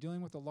this. When you're dealing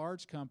with a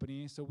large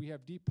company, so we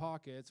have deep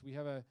pockets. We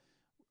have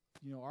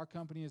our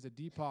company is a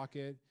deep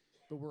pocket,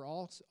 but we're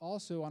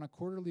also on a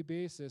quarterly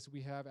basis,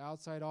 we have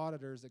outside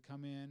auditors that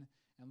come in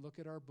and look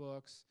at our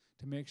books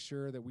to make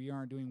sure that we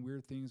aren't doing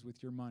weird things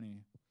with your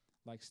money,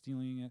 like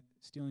stealing it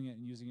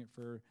and using it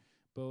for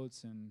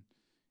boats and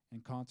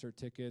concert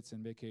tickets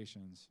and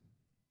vacations.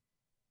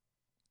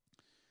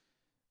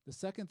 The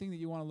second thing that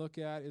you want to look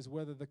at is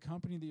whether the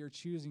company that you're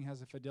choosing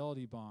has a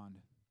fidelity bond.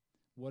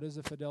 What is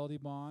a fidelity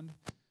bond?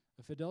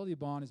 A fidelity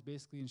bond is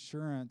basically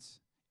insurance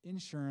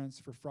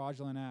for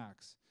fraudulent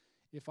acts.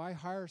 If I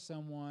hire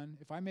someone,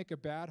 if I make a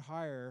bad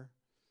hire,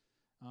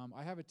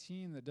 I have a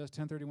team that does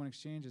 1031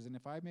 exchanges, and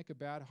if I make a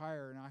bad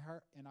hire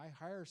and I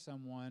hire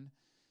someone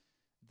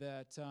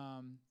that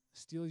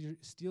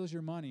steals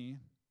your money,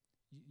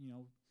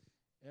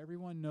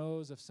 everyone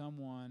knows of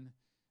someone,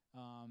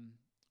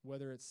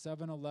 whether it's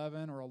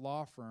 7-Eleven or a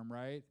law firm,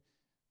 right?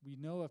 We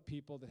know of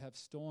people that have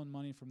stolen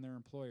money from their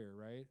employer,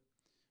 right?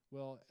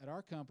 Well, at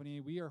our company,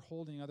 we are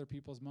holding other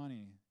people's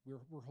money.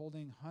 We're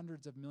holding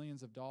hundreds of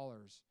millions of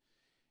dollars.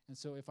 And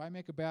so if I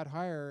make a bad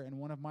hire and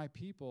one of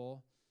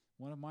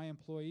my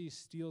employees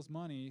steals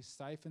money,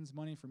 siphons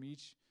money from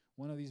each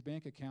one of these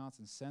bank accounts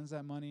and sends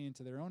that money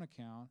into their own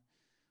account,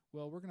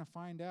 well, we're going to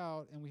find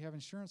out, and we have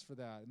insurance for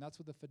that, and that's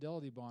what the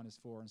fidelity bond is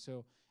for. And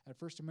so at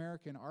First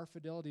American, our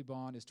fidelity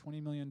bond is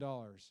 $20 million.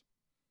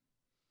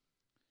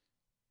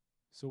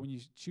 So when you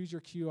choose your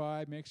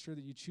QI, make sure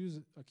that you choose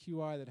a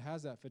QI that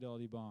has that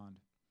fidelity bond.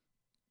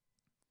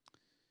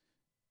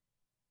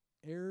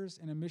 Errors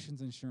and emissions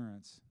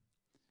insurance.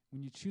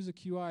 When you choose a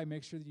QI,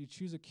 make sure that you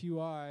choose a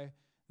QI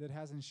that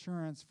has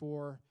insurance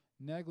for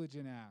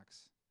negligent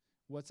acts.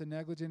 What's a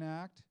negligent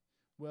act?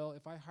 Well,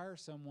 if I hire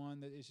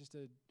someone that is just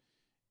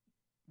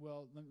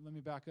let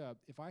me back up.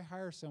 If I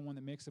hire someone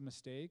that makes a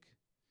mistake,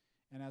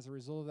 and as a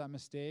result of that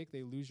mistake,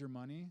 they lose your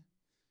money,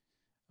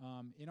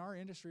 in our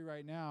industry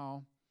right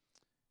now,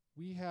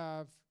 we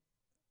have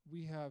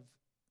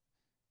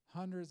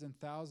hundreds and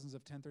thousands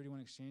of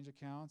 1031 exchange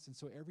accounts, and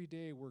so every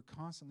day we're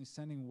constantly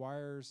sending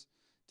wires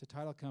to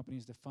title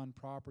companies to fund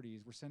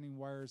properties. We're sending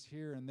wires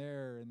here and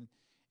there,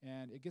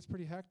 and it gets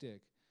pretty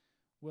hectic.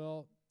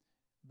 Well,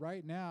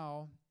 right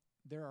now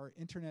there are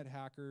internet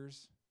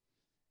hackers.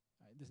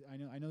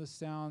 I know this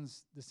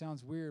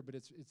sounds weird, but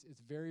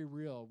it's very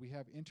real. We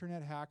have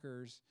internet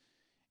hackers,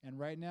 and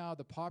right now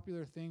the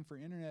popular thing for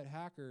internet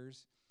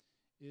hackers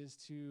is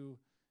to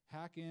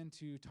hack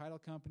into title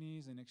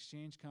companies and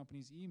exchange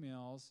companies'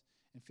 emails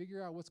and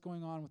figure out what's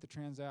going on with the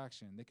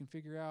transaction. They can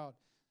figure out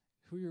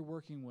who you're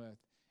working with,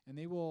 and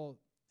they will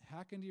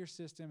hack into your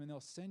system, and they'll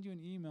send you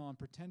an email and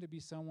pretend to be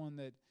someone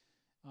that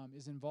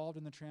is involved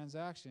in the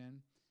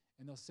transaction,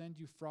 and they'll send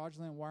you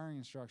fraudulent wiring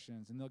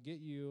instructions, and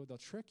they'll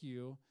trick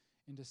you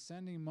into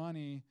sending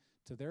money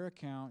to their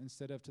account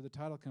instead of to the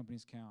title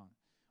company's account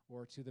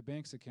or to the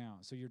bank's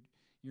account. So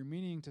you're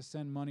meaning to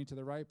send money to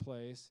the right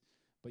place,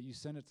 but you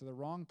send it to the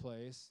wrong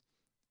place,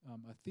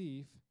 a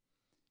thief,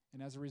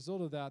 and as a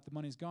result of that, the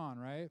money's gone,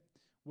 right?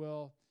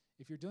 Well,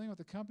 if you're dealing with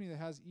a company that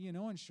has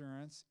E&O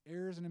insurance,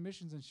 errors and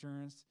emissions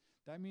insurance,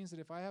 that means that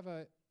if I have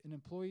an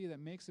employee that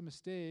makes a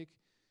mistake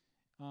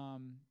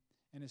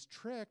and is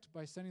tricked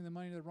by sending the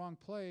money to the wrong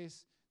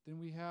place, then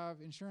we have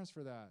insurance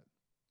for that.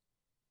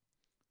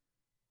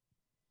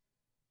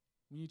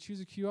 When you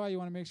choose a QI, you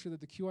want to make sure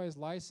that the QI is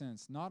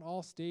licensed. Not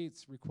all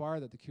states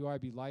require that the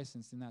QI be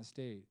licensed in that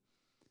state,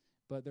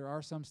 but there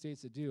are some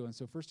states that do. And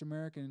so First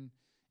American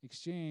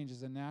Exchange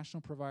is a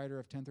national provider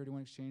of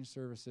 1031 exchange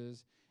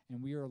services,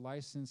 and we are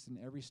licensed in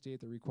every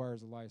state that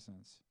requires a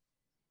license.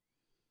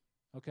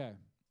 Okay.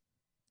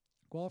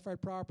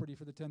 Qualified property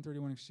for the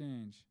 1031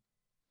 exchange.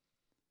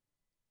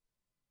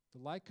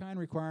 The like-kind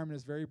requirement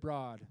is very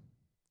broad.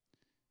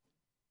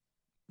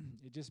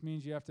 It just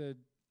means you have to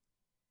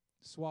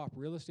swap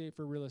real estate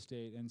for real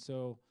estate. And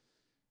so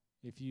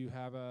if you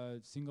have a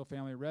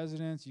single-family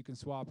residence, you can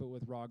swap it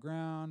with raw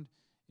ground.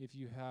 If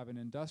you have an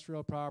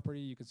industrial property,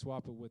 you can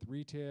swap it with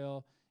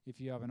retail. If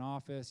you have an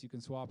office, you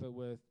can swap it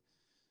with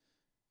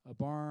a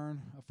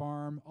barn, a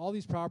farm. All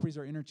these properties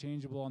are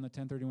interchangeable on the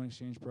 1031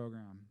 exchange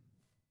program.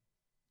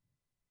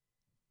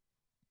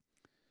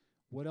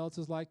 What else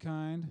is like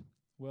kind?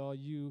 Well,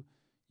 you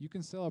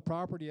can sell a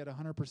property at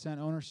 100%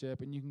 ownership,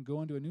 and you can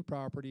go into a new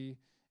property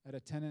at a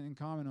tenant in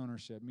common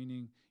ownership,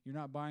 meaning you're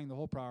not buying the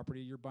whole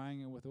property, you're buying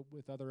it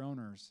with other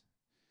owners.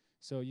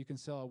 So you can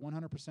sell a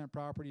 100%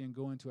 property and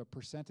go into a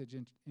percentage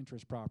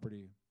interest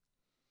property.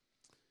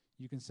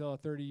 You can sell a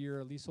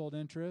 30-year leasehold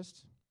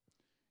interest.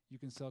 You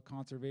can sell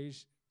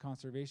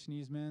conservation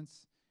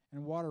easements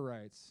and water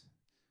rights.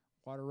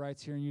 Water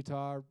rights here in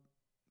Utah are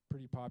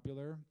pretty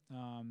popular.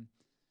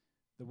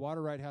 The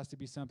water right has to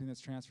be something that's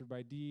transferred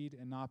by deed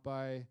and not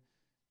by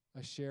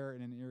a share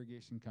in an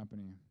irrigation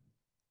company.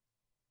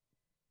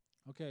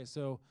 Okay,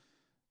 so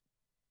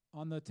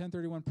on the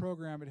 1031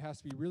 program, it has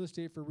to be real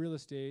estate for real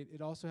estate.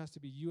 It also has to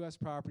be U.S.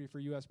 property for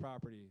U.S.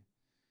 property.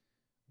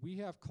 We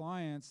have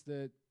clients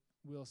that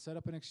will set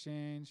up an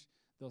exchange,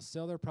 they'll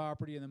sell their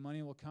property, and the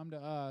money will come to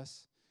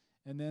us,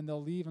 and then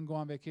they'll leave and go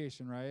on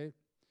vacation, right?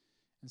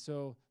 And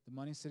so the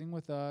money's sitting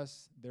with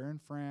us, they're in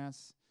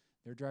France,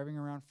 they're driving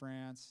around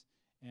France,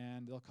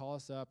 and they'll call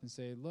us up and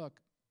say, look,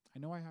 I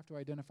know I have to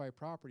identify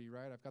property,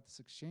 right? I've got this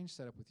exchange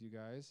set up with you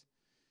guys.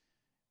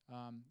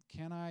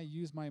 Can I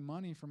use my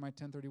money from my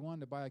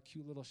 1031 to buy a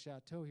cute little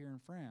chateau here in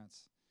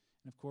France?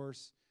 And of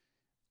course,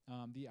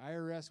 the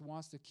IRS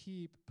wants to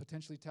keep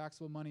potentially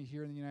taxable money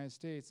here in the United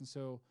States, and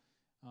so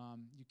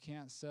you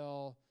can't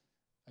sell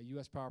a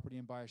U.S. property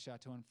and buy a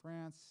chateau in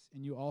France,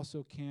 and you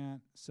also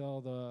can't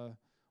sell the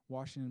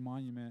Washington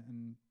Monument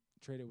and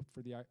trade it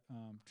for the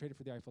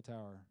Eiffel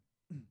Tower.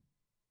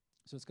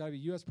 So it's got to be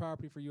U.S.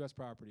 property for U.S.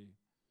 property.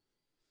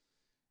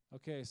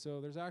 Okay,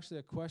 so there's actually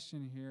a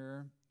question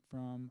here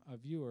from a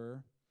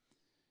viewer.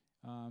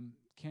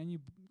 Can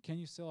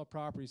you sell a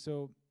property?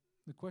 So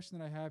the question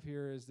that I have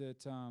here is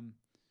that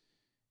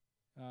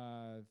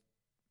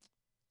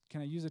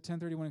can I use a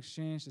 1031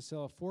 exchange to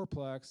sell a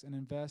fourplex and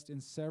invest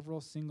in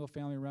several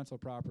single-family rental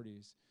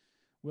properties?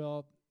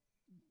 Well,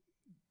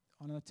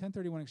 on a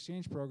 1031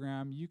 exchange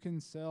program, you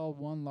can sell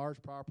one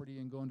large property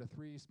and go into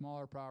 3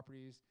 smaller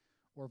properties,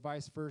 or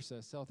vice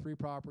versa, sell 3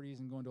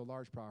 properties and go into a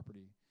large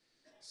property.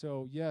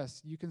 So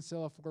yes, you can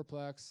sell a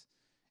fourplex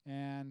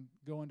and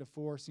go into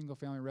 4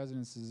 single-family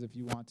residences if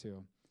you want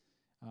to.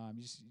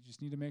 You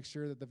just need to make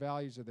sure that the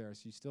values are there.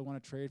 So you still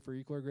want to trade for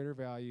equal or greater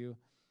value,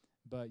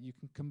 but you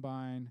can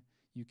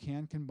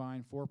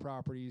combine 4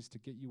 properties to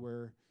get you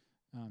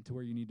to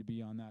where you need to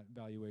be on that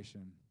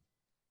valuation.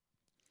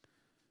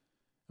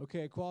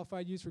 Okay,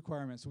 qualified use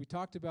requirements. So we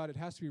talked about it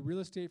has to be real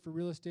estate for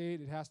real estate.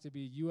 It has to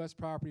be U.S.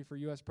 property for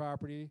U.S.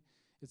 property.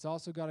 It's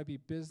also got to be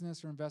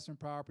business or investment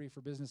property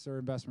for business or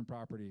investment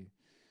property.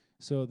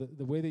 So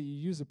the way that you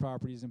use the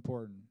property is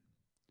important.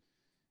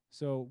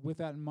 So with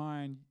that in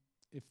mind,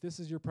 if this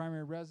is your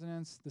primary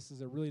residence, this is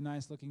a really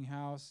nice looking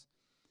house.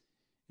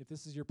 If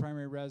this is your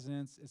primary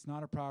residence, it's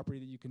not a property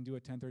that you can do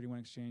a 1031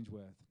 exchange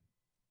with.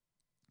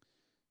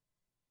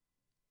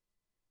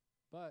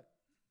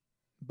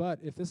 But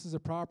if this is a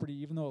property,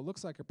 even though it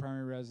looks like a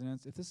primary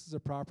residence, if this is a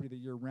property that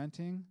you're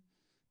renting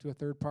to a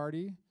third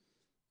party,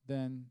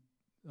 then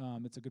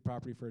it's a good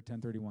property for a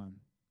 1031.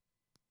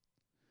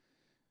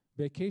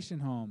 Vacation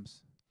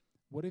homes.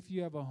 What if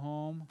you have a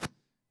home,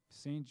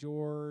 St.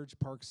 George,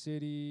 Park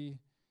City,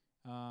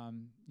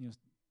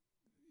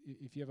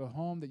 if you have a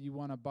home that you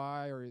want to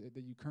buy or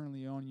that you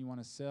currently own and you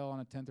want to sell on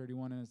a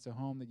 1031, and it's a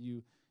home that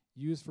you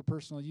use for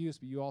personal use,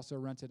 but you also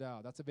rent it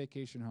out, that's a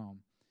vacation home.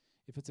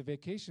 If it's a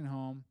vacation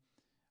home,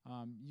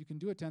 you can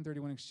do a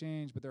 1031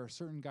 exchange, but there are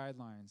certain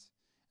guidelines.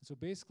 And so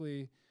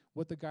basically,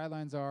 what the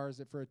guidelines are is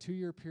that for a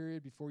 2-year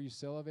period before you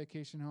sell a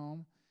vacation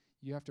home,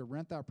 you have to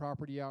rent that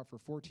property out for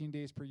 14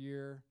 days per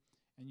year,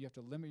 and you have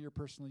to limit your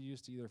personal use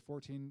to either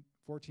 14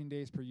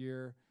 days per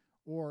year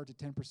or to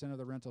 10% of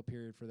the rental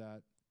period for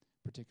that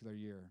particular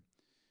year.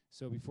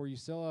 So before you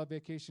sell a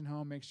vacation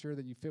home, make sure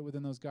that you fit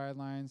within those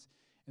guidelines.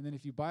 And then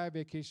if you buy a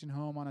vacation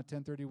home on a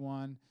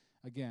 1031,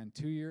 again,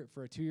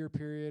 for a 2-year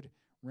period,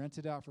 rent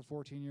it out for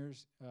 14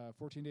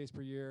 days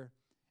per year,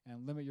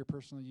 and limit your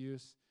personal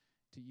use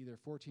to either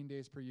 14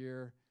 days per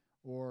year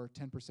or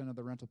 10% of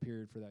the rental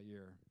period for that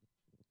year.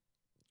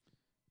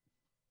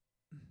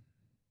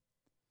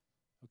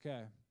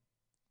 Okay,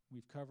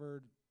 we've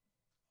covered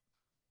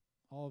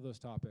all of those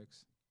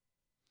topics.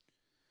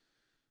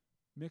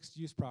 Mixed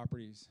use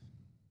properties.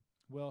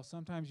 Well,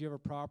 sometimes you have a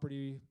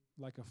property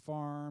like a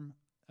farm,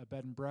 a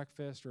bed and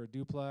breakfast, or a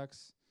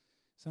duplex.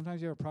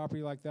 Sometimes you have a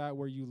property like that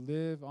where you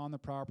live on the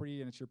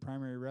property and it's your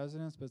primary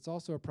residence, but it's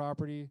also a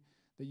property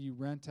that you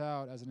rent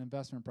out as an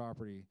investment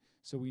property.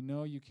 So we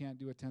know you can't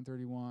do a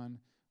 1031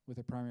 with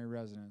a primary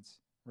residence,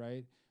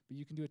 right? But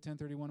you can do a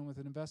 1031 with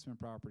an investment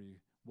property.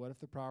 What if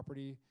the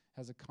property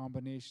has a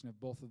combination of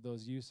both of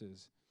those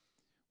uses?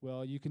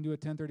 Well, you can do a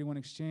 1031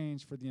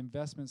 exchange for the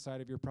investment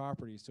side of your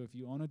property. So if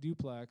you own a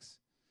duplex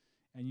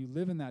and you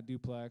live in that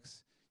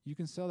duplex, you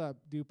can sell that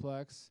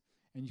duplex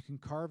and you can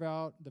carve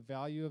out the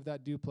value of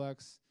that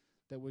duplex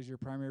that was your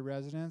primary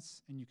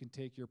residence, and you can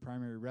take your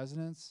primary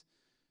residence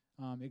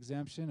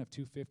exemption of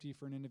 $250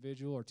 for an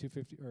individual or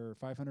 $250 or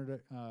 $500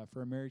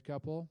 for a married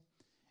couple,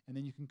 and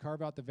then you can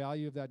carve out the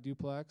value of that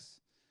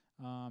duplex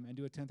and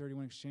do a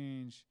 1031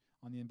 exchange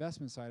on the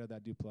investment side of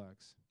that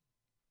duplex.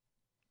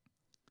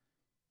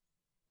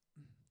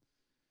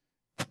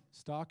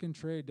 Stock and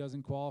trade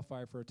doesn't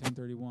qualify for a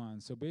 1031.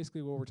 So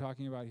basically what we're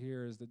talking about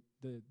here is that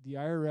the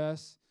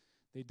IRS,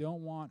 they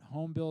don't want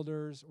home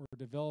builders or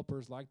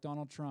developers like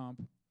Donald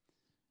Trump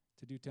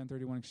to do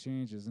 1031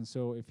 exchanges. And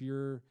so if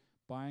you're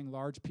buying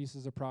large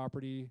pieces of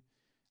property,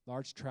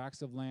 large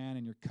tracts of land,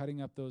 and you're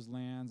cutting up those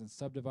lands and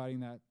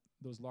subdividing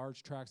those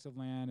large tracts of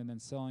land and then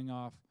selling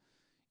off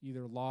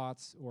either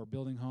lots or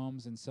building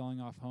homes and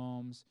selling off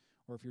homes,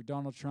 or if you're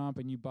Donald Trump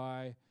and you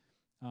buy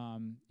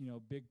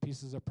big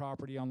pieces of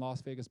property on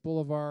Las Vegas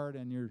Boulevard,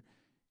 and you're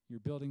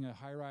building a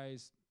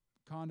high-rise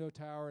condo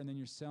tower, and then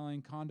you're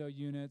selling condo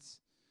units.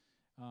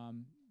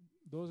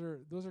 Those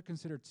are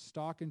considered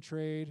stock and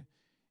trade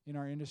in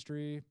our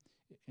industry.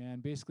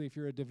 And basically, if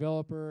you're a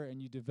developer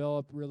and you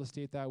develop real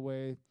estate that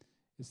way,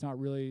 it's not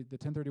really, the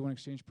 1031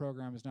 exchange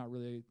program is not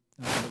really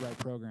the right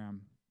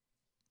program.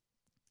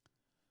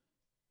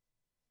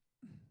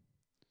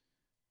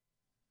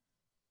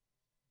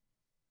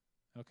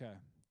 Okay.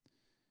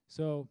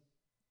 So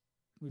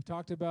we've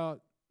talked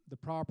about the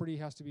property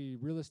has to be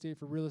real estate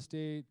for real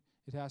estate.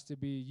 It has to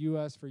be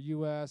U.S. for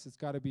U.S. It's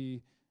got to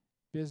be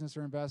business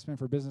or investment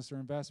for business or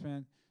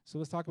investment. So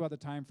let's talk about the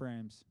time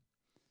frames.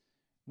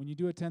 When you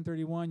do a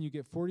 1031, you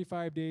get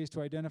 45 days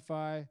to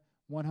identify,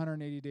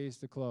 180 days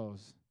to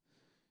close.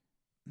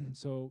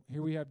 So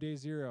here we have day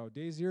 0.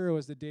 Day 0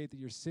 is the date that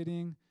you're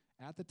sitting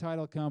at the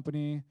title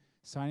company,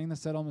 signing the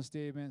settlement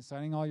statement,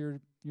 signing all your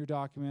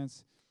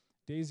documents.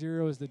 Day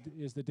 0 is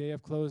the day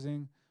of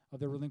closing of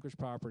the relinquished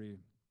property.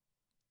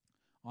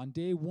 On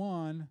day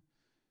 1,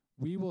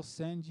 we will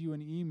send you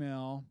an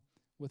email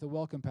with a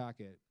welcome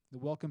packet. The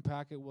welcome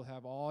packet will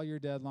have all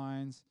your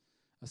deadlines,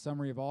 a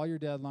summary of all your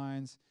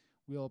deadlines.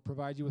 We'll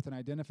provide you with an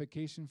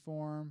identification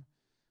form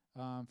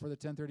for the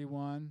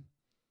 1031,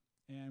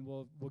 and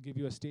we'll give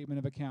you a statement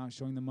of account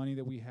showing the money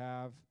that we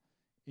have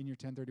in your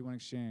 1031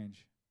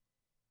 exchange.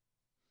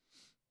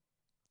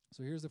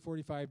 So here's the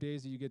 45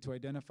 days that you get to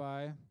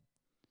identify,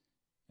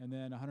 and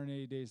then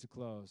 180 days to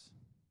close.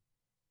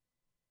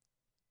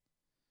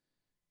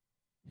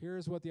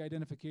 Here's what the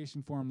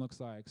identification form looks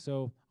like.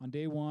 So on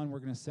day 1, we're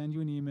going to send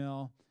you an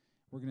email.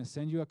 We're going to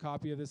send you a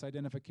copy of this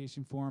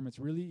identification form. It's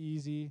really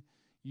easy.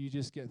 You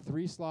just get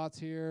 3 slots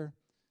here.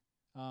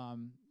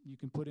 You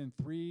can put in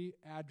 3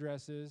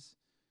 addresses.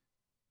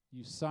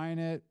 You sign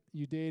it,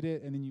 you date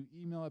it, and then you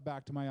email it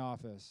back to my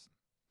office.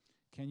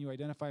 Can you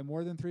identify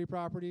more than 3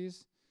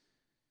 properties?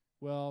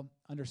 Well,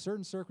 under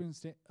certain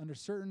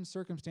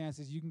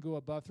circumstances, you can go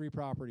above 3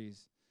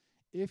 properties.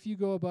 If you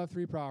go above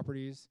 3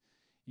 properties,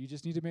 you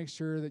just need to make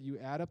sure that you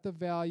add up the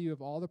value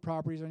of all the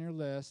properties on your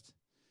list,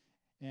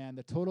 and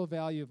the total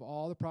value of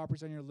all the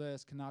properties on your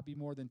list cannot be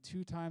more than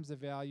 2 times the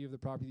value of the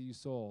property that you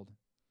sold.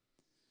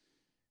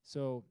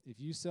 So if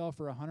you sell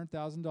for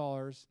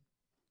 $100,000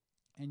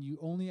 and you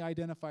only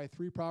identify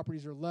 3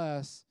 properties or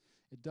less,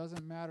 it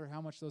doesn't matter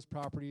how much those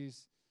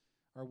properties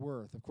are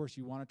worth. Of course,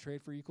 you want to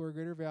trade for equal or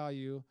greater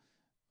value,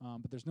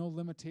 but there's no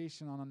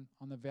limitation on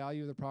the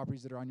value of the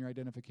properties that are on your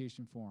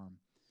identification form.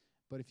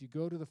 But if you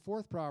go to the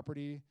 4th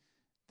property,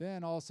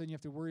 then all of a sudden you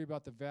have to worry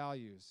about the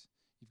values.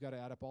 You've got to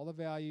add up all the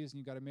values, and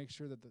you've got to make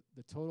sure that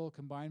the total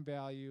combined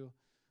value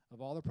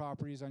of all the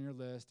properties on your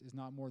list is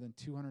not more than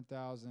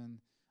 $200,000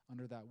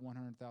 under that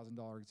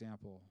 $100,000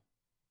 example.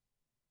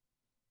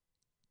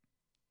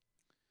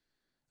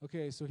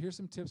 Okay, so here's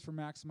some tips for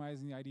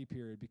maximizing the ID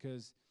period,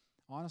 because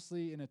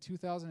honestly, in a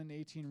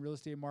 2018 real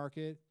estate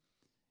market,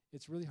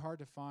 it's really hard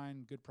to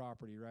find good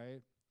property,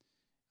 right?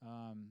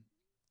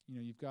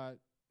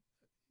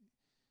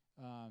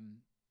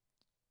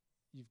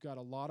 You've got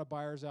a lot of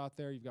buyers out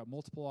there. You've got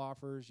multiple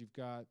offers.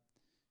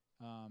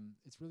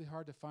 It's really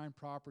hard to find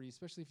property,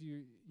 especially if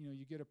you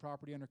get a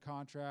property under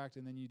contract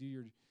and then you do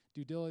your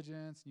due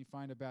diligence and you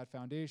find a bad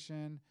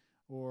foundation,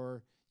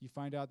 or you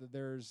find out that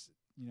there's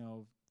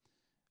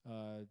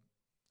a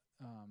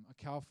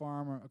cow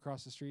farm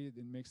across the street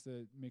that makes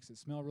it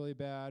smell really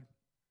bad.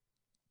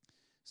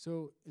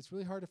 So it's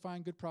really hard to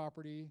find good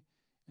property.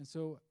 And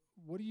so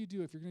what do you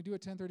do if you're going to do a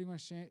 1031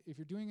 exchange? If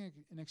you're doing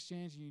an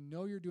exchange and you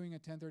know you're doing a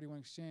 1031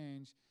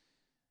 exchange,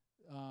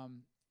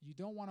 you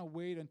don't want to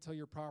wait until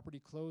your property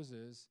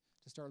closes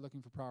to start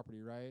looking for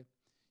property, right?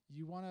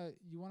 You want to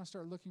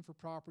start looking for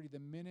property the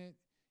minute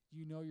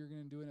you know you're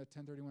going to do a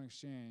 1031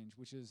 exchange,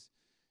 which is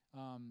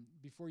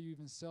before you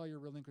even sell your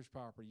relinquished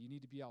property. You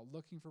need to be out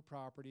looking for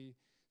property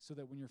so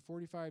that when your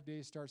 45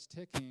 days starts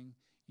ticking,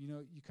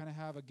 you kind of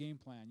have a game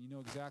plan. You know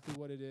exactly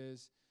what it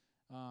is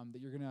that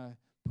you're going to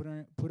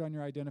put on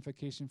your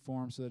identification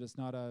form so that it's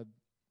not a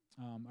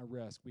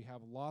risk. We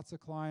have lots of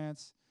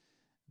clients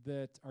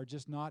that are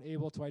just not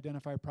able to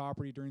identify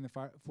property during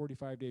the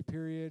 45-day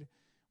period.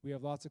 We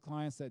have lots of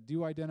clients that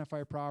do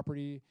identify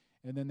property,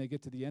 and then they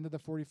get to the end of the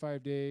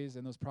 45 days,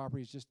 and those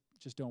properties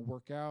just don't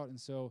work out. And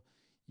so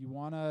You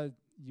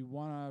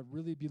wanna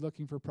really be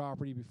looking for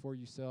property before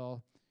you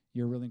sell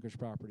your relinquished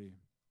property.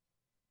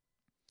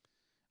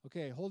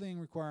 Okay, holding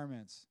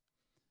requirements.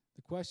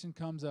 The question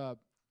comes up,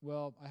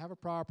 well, I have a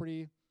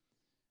property.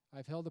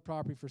 I've held the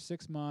property for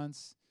 6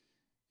 months.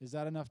 Is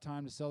that enough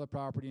time to sell the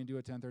property and do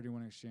a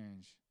 1031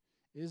 exchange?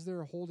 Is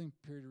there a holding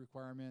period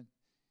requirement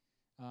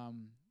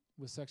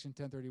with Section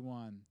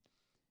 1031?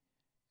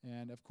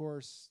 And of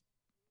course,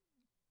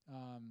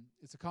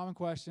 it's a common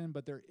question,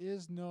 but there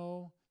is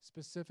no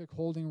specific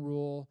holding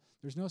rule.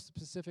 There's no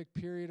specific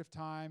period of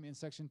time in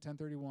Section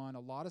 1031. A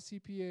lot of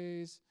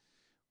CPAs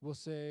will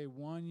say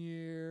 1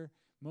 year.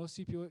 Most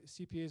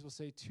CPAs will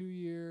say 2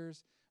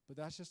 years, but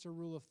that's just a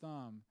rule of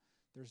thumb.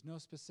 There's no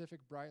specific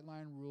bright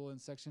line rule in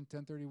Section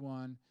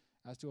 1031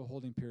 as to a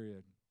holding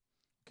period.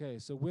 Okay,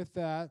 so with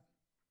that,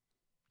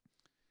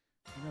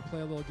 we're going to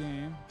play a little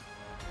game.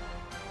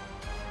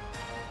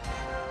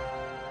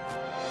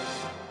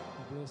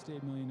 The Real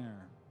Estate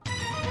Millionaire.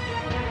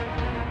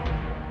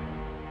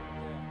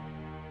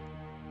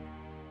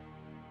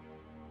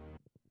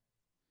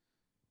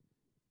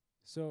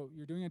 So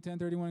you're doing a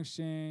 1031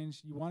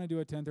 exchange. You want to do a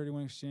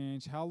 1031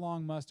 exchange. How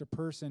long must a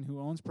person who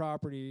owns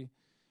property,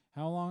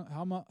 how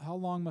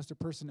long must a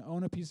person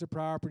own a piece of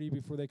property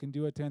before they can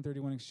do a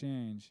 1031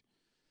 exchange?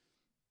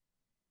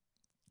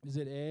 Is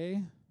it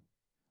A,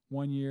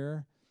 1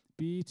 year,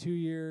 B, 2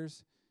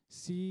 years,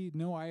 C,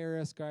 no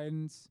IRS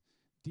guidance,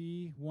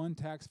 D, 1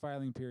 tax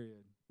filing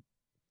period?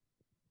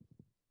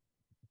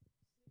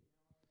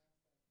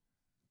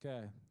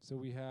 Okay, so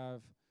we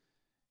have,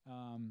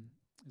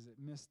 is it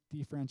Miss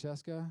D.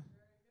 Francesca?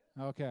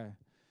 Okay.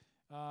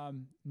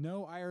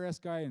 No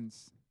IRS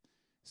guidance.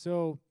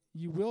 So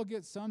you will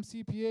get some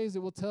CPAs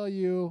that will tell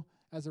you,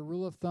 as a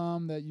rule of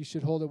thumb, that you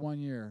should hold it 1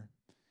 year.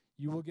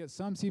 You will get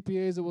some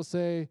CPAs that will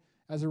say,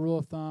 as a rule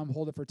of thumb,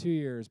 hold it for 2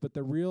 years. But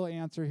the real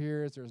answer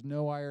here is there's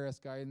no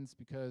IRS guidance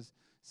because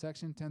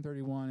Section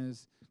 1031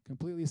 is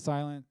completely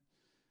silent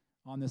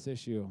on this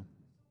issue.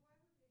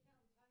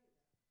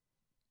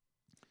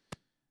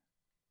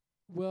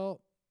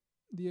 Well,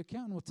 the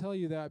accountant will tell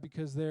you that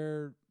because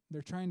they're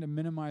trying to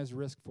minimize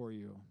risk for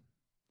you.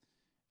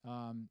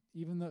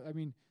 Even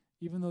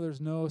though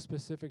there's no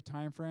specific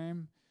time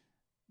frame,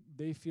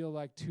 they feel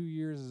like 2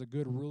 years is a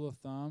good rule of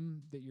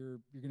thumb that you're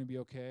going to be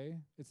okay.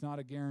 It's not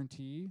a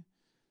guarantee,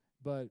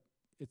 but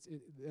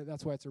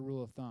that's why it's a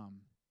rule of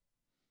thumb.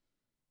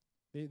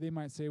 They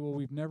might say, well,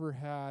 we've never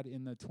had,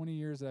 in the 20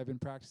 years that I've been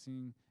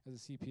practicing as a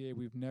CPA,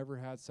 we've never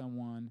had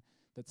someone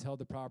that's held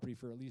the property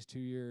for at least 2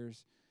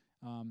 years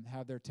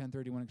have their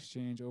 1031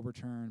 exchange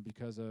overturned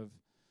because of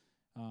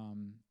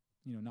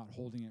not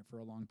holding it for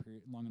a long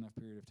enough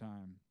period of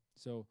time.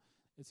 So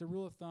it's a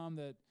rule of thumb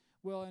that,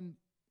 well,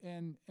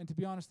 and to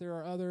be honest, there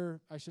are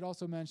other. I should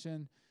also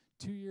mention,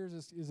 2 years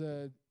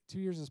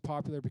is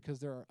popular because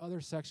there are other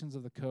sections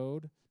of the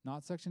code,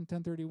 not Section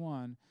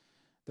 1031.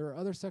 There are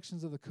other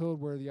sections of the code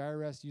where the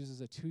IRS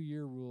uses a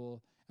 2-year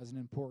rule as an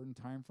important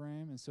time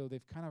frame, and so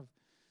they've kind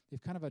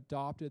of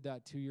adopted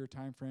that 2-year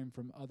time frame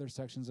from other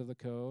sections of the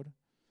code.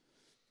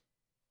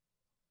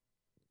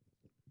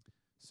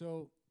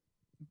 So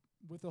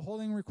with the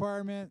holding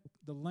requirement,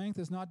 the length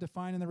is not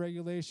defined in the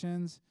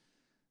regulations.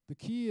 The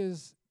key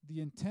is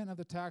the intent of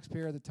the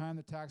taxpayer at the time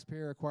the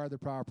taxpayer acquired the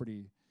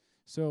property.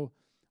 So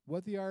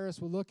what the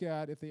IRS will look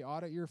at if they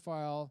audit your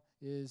file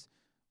is,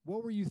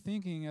 what were you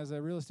thinking as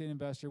a real estate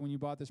investor when you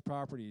bought this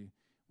property?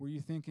 Were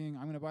you thinking,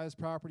 I'm going to buy this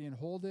property and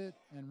hold it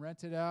and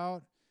rent it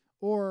out?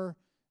 Or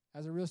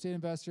as a real estate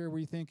investor, were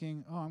you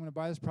thinking, oh, I'm going to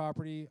buy this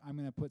property, I'm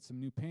going to put some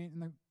new paint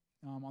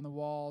on the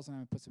walls, and I'm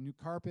going to put some new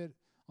carpet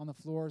on the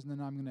floors, and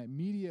then I'm going to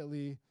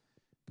immediately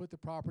put the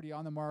property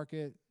on the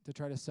market to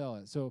try to sell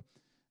it. So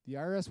the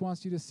IRS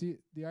wants to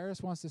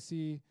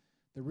see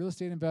the real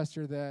estate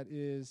investor that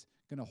is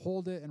going to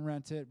hold it and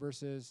rent it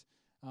versus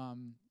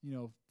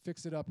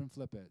fix it up and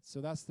flip it.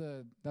 So that's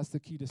the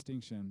key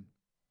distinction.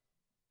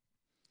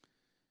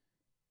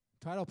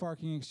 Title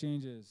parking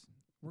exchanges.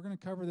 We're going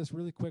to cover this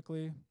really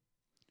quickly.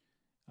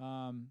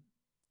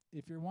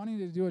 If you're wanting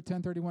to do a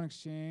 1031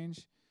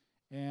 exchange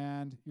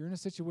and you're in a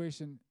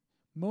situation,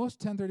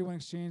 most 1031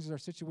 exchanges are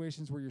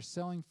situations where you're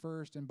selling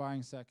first and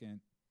buying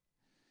second.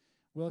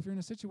 Well, if you're in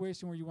a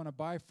situation where you want to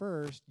buy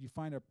first, you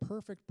find a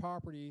perfect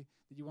property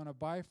that you want to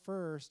buy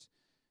first,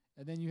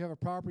 and then you have a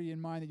property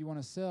in mind that you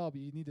want to sell, but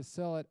you need to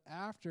sell it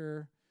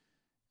after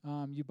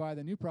you buy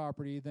the new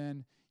property,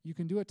 then you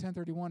can do a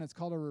 1031. It's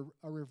called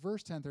a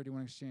reverse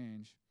 1031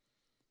 exchange.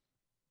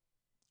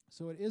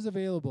 So it is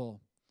available.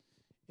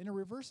 In a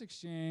reverse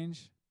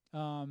exchange,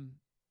 and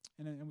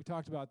we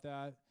talked about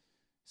that.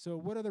 So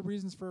what are the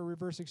reasons for a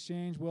reverse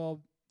exchange?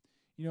 Well,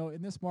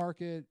 in this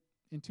market,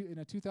 in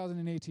a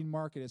 2018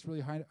 market, it's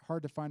really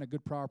hard to find a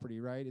good property,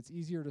 right? It's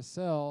easier to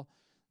sell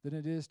than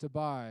it is to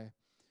buy.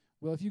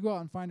 Well, if you go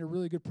out and find a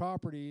really good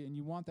property and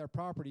you want that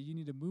property, you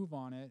need to move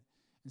on it.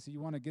 And so you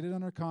want to get it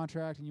under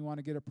contract and you want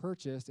to get it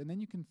purchased, and then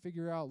you can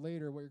figure out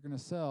later what you're going to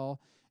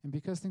sell. And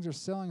because things are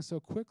selling so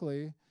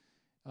quickly,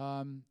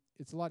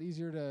 it's a lot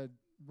easier to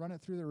run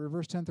it through the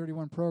reverse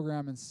 1031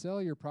 program and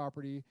sell your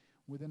property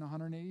within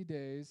 180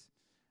 days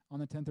on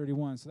the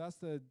 1031. So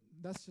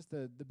that's just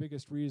the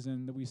biggest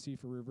reason that we see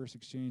for reverse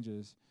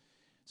exchanges.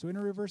 So in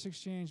a reverse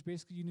exchange,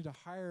 basically you need to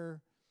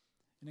hire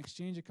an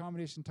exchange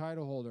accommodation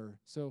title holder.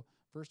 So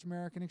First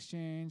American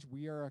Exchange,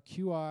 we are a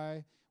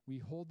QI. We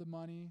hold the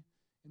money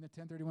in the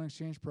 1031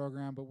 exchange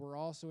program, but we're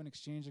also an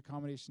exchange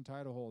accommodation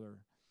title holder.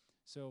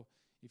 So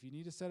if you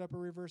need to set up a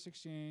reverse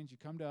exchange, you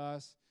come to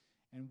us,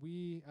 and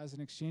we, as an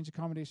exchange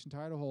accommodation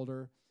title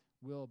holder,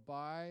 will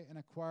buy and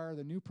acquire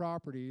the new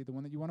property, the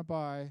one that you want to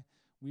buy.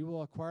 We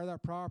will acquire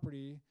that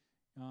property.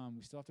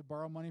 We still have to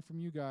borrow money from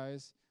you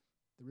guys,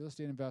 the real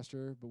estate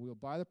investor, but we'll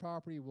buy the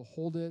property, we'll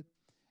hold it,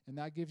 and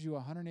that gives you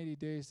 180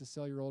 days to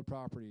sell your old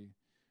property.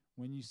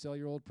 When you sell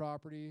your old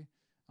property,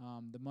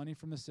 the money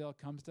from the sale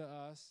comes to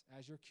us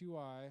as your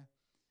QI,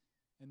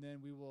 and then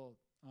we will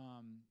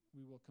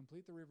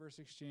complete the reverse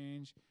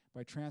exchange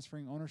by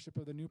transferring ownership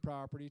of the new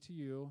property to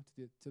you,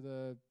 to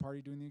the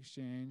party doing the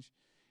exchange,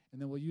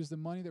 and then we'll use the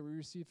money that we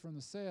received from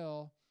the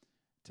sale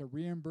to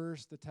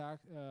reimburse the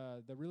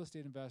real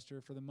estate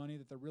investor for the money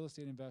that the real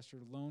estate investor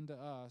loaned to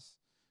us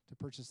to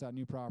purchase that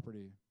new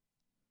property.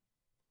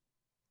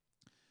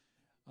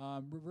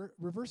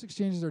 Reverse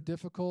exchanges are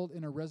difficult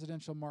in a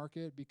residential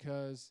market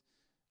because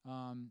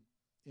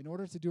in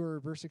order to do a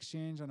reverse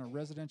exchange on a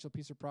residential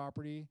piece of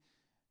property,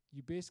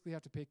 you basically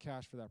have to pay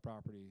cash for that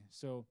property.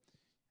 So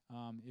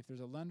if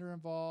there's a lender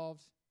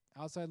involved,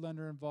 outside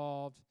lender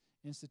involved,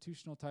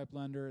 institutional type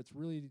lender, it's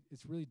really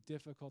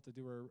difficult to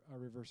do a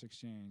reverse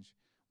exchange.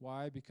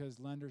 Why? Because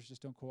lenders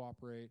just don't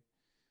cooperate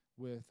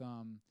with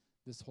the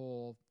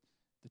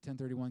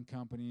 1031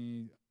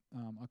 company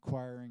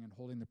acquiring and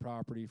holding the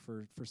property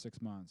for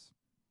 6 months.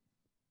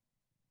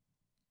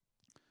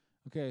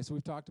 Okay, so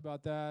we've talked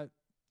about that.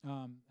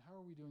 How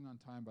are we doing on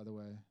time, by the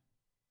way?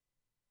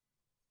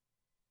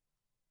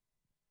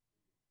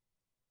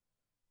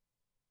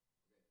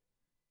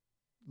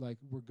 Like,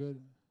 we're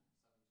good?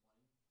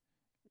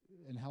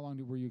 7:20. And how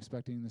long were you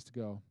expecting this to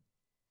go?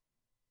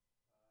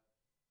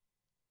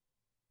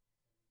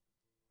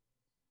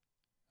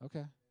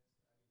 Okay.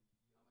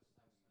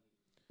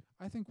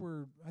 I think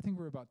we're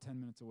about 10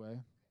 minutes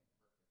away.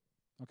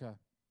 Okay.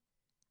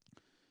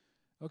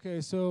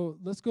 Okay, so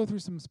let's go through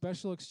some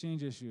special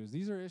exchange issues.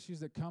 These are issues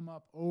that come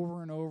up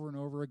over and over and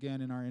over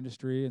again in our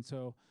industry, and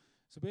so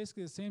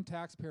basically the same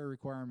taxpayer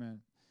requirement.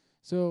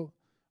 So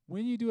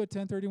when you do a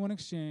 1031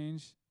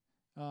 exchange,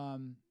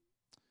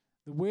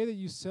 the way that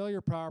you sell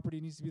your property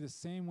needs to be the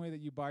same way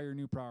that you buy your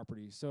new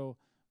property. So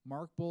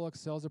Mark Bullock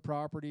sells a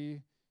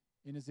property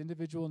in his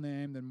individual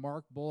name, then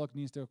Mark Bullock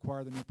needs to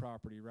acquire the new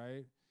property,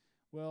 right?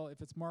 Well,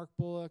 if it's Mark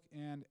Bullock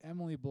and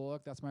Emily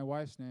Bullock, that's my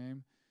wife's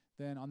name,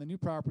 then on the new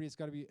property it's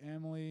got to be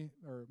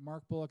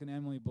Mark Bullock and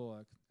Emily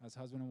Bullock as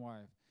husband and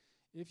wife.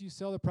 If you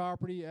sell the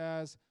property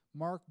as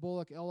Mark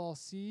Bullock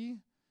LLC,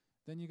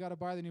 then you got to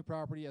buy the new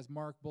property as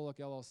Mark Bullock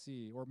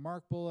LLC, or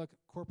Mark Bullock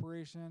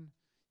Corporation,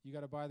 you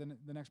got to buy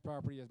the next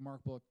property as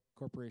Mark Bullock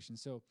Corporation.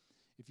 So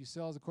if you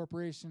sell as a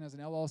corporation, as an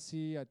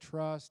LLC, a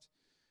trust,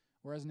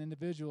 or as an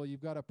individual,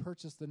 you've got to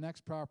purchase the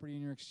next property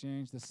in your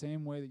exchange the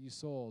same way that you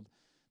sold.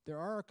 There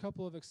are a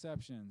couple of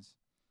exceptions.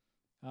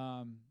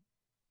 So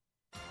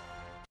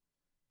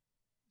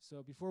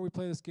before we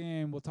play this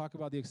game, we'll talk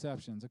about the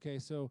exceptions. Okay,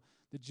 so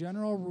the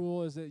general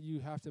rule is that you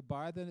have to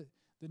buy the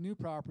new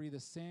property the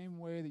same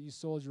way that you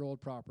sold your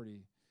old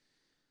property.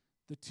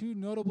 The two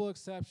notable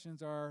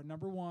exceptions are,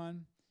 number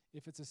one,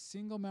 if it's a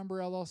single member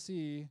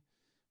LLC,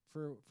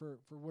 for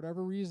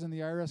whatever reason,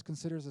 the IRS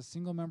considers a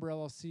single member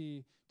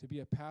LLC to be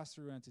a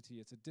pass-through entity.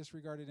 It's a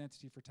disregarded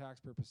entity for tax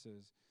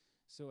purposes.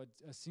 So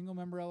a single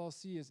member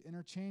LLC is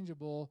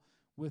interchangeable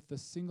with the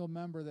single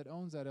member that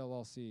owns that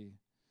LLC.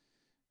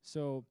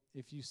 So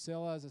if you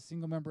sell as a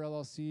single member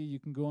LLC, you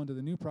can go into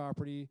the new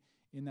property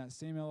in that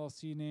same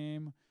LLC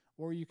name,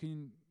 or you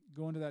can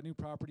go into that new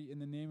property in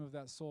the name of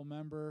that sole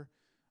member,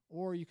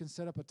 or you can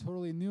set up a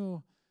totally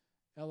new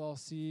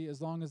LLC as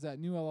long as that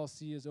new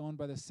LLC is owned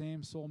by the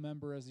same sole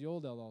member as the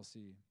old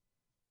LLC.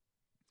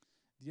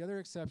 The other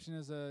exception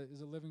is a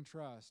living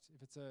trust.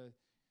 If it's a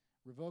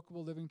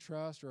revocable living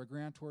trust or a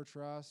grantor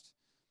trust,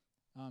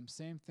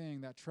 same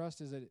thing. That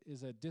trust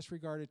is a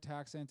disregarded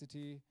tax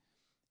entity,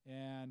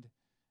 and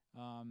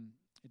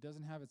it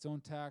doesn't have its own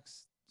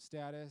tax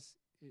status.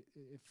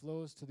 It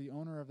flows to the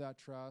owner of that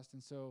trust,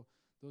 and so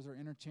those are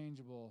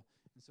interchangeable.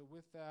 And so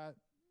with that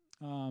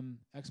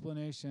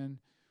explanation,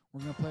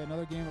 we're going to play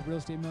another game of Real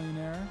Estate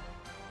Millionaire.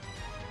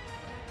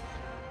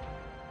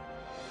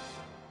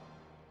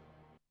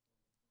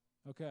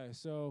 Okay,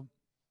 so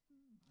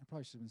I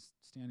probably should have been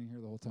standing here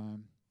the whole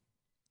time.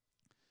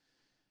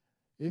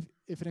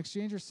 If an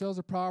exchanger sells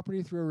a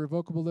property through a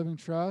revocable living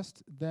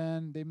trust,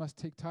 then they must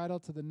take title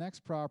to the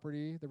next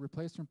property, the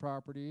replacement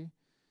property,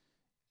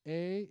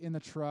 A, in the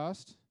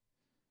trust,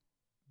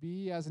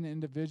 B, as an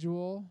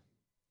individual,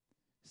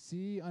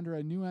 C, under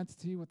a new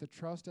entity with the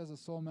trust as a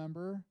sole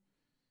member,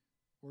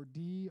 or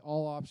D,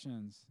 all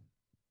options.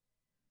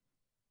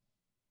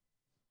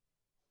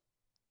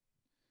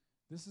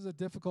 This is a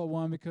difficult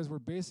one because we're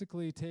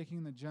basically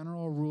taking the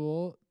general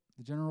rule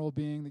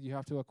being that you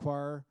have to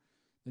acquire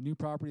the new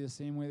property the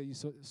same way that you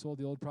sold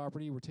the old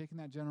property. We're taking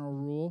that general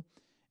rule,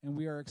 and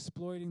we are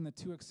exploiting the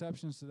two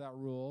exceptions to that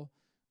rule,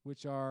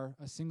 which are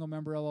a single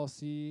member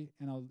LLC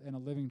and a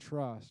living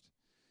trust.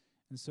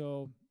 And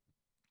so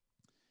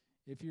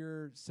if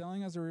you're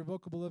selling as a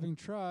revocable living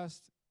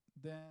trust,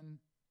 then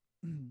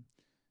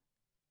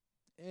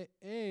A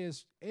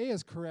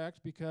is correct,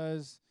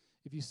 because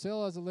if you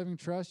sell as a living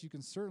trust, you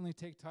can certainly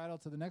take title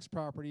to the next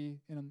property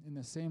in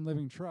the same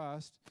living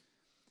trust.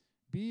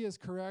 B is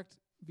correct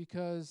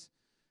because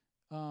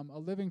a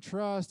living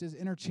trust is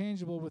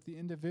interchangeable with the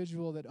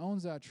individual that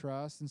owns that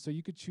trust, and so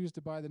you could choose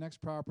to buy the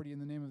next property in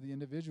the name of the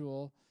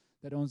individual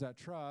that owns that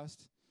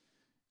trust.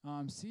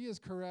 C is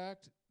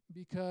correct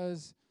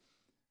because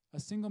a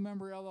single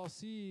member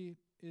LLC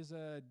is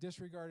a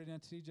disregarded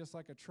entity just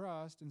like a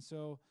trust, and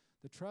so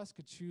the trust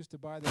could choose to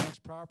buy the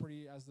next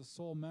property as the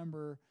sole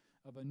member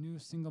of a new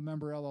single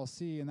member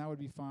LLC, and that would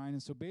be fine.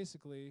 And so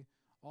basically,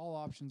 all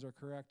options are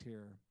correct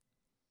here.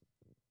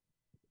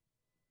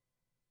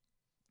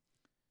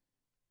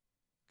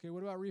 Okay,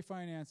 what about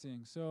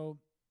refinancing? So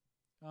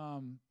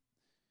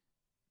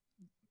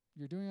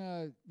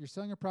you're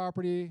selling a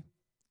property,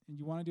 and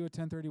you want to do a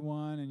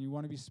 1031, and you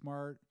want to be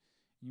smart.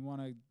 You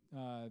want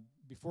to,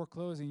 before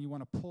closing, you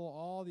want to pull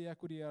all the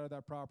equity out of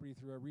that property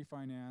through a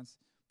refinance,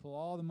 pull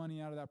all the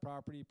money out of that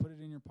property, put it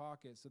in your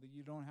pocket so that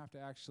you don't have to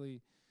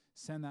actually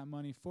send that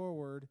money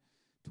forward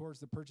towards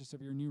the purchase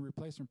of your new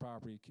replacement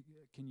property.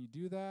 Can you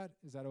do that?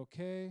 Is that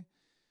okay?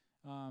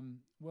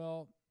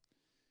 Well,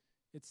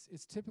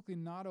 it's typically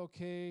not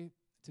okay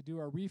to do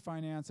a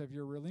refinance of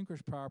your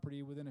relinquished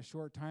property within a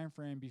short time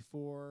frame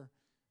before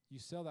you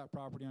sell that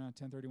property on a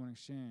 1031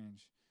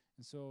 exchange.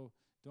 And so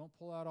don't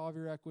pull out all of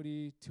your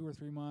equity 2 or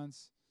 3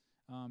 months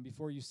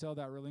before you sell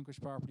that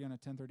relinquished property on a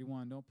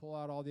 1031. Don't pull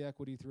out all the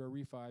equity through a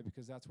refi,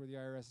 because that's where the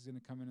IRS is going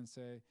to come in and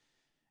say,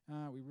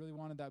 we really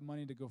wanted that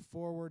money to go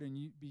forward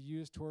and be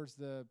used towards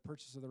the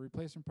purchase of the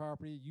replacement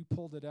property. You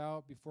pulled it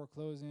out before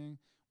closing.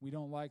 We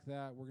don't like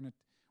that. We're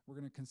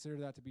going to consider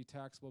that to be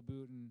taxable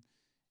boot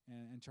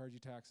and charge you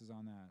taxes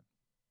on that.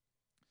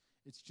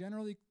 It's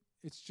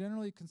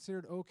generally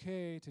considered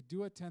okay to do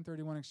a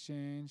 1031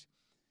 exchange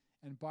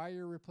and buy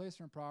your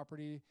replacement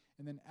property,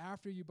 and then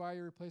after you buy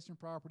your replacement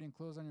property and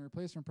close on your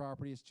replacement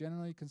property, it's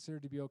generally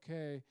considered to be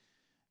okay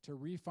to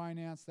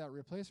refinance that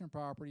replacement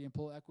property and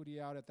pull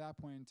equity out at that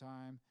point in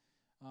time.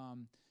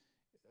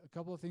 A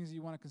couple of things that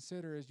you want to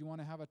consider is you want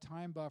to have a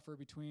time buffer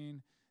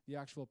between the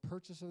actual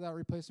purchase of that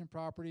replacement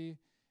property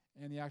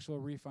and the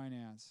actual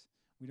refinance.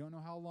 We don't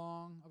know how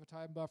long of a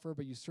time buffer,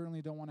 but you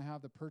certainly don't want to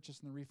have the purchase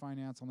and the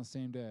refinance on the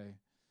same day.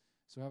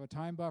 So have a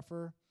time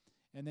buffer,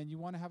 and then you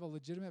want to have a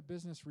legitimate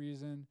business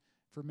reason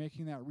for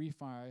making that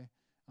refi,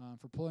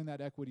 for pulling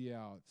that equity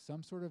out.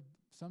 Some sort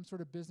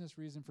of business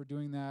reason for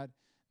doing that,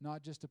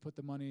 not just to put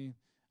the money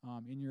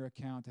in your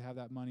account to have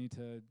that money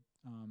to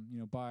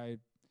buy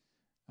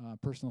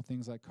personal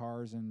things like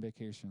cars and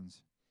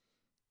vacations.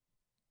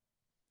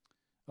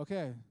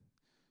 Okay,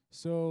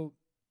 so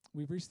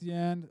we've reached the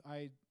end.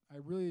 I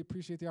really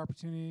appreciate the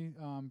opportunity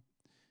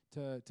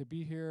to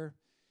be here.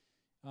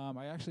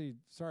 I actually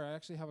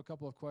have a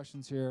couple of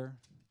questions here,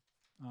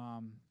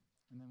 and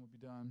then we'll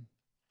be done.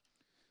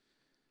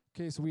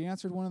 Okay, so we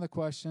answered one of the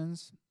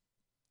questions.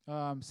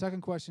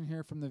 Second question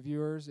here from the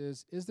viewers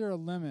is there a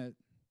limit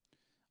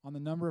on the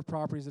number of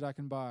properties that I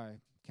can buy?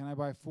 Can I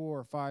buy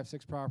 4, 5,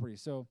 6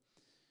 properties? So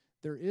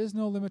there is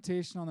no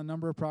limitation on the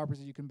number of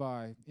properties that you can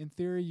buy. In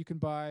theory, you can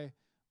buy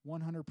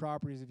 100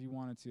 properties if you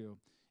wanted to.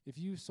 If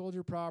you sold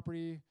your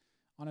property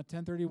on a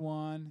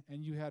 1031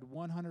 and you had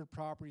 100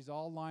 properties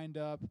all lined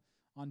up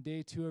on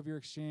day 2 of your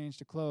exchange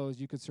to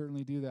close, you could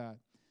certainly do that.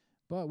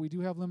 But we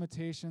do have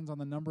limitations on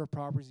the number of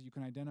properties that you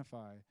can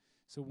identify.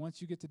 So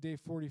once you get to day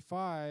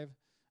 45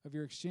 of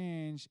your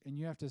exchange and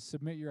you have to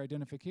submit your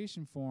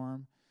identification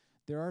form,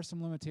 there are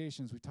some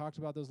limitations. We talked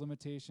about those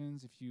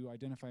limitations. If you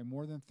identify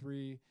more than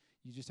 3,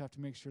 you just have to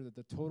make sure that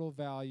the total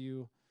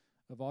value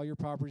of all your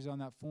properties on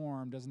that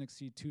form doesn't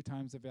exceed 2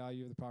 times the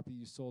value of the property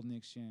you sold in the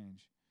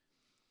exchange.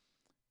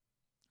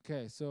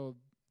 Okay, so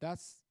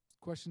that's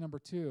question number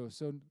 2.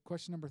 So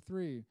question number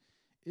 3,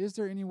 is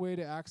there any way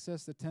to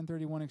access the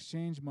 1031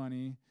 exchange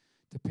money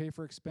to pay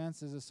for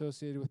expenses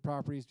associated with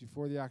properties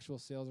before the actual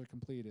sales are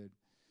completed?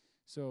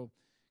 So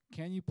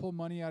can you pull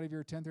money out of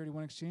your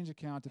 1031 exchange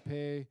account to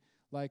pay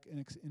like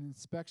an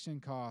inspection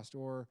cost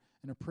or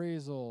an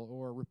appraisal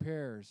or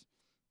repairs?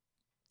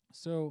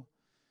 So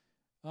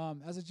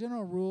as a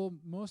general rule,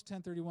 most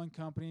 1031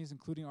 companies,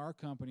 including our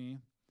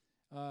company,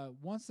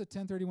 once the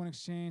 1031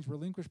 exchange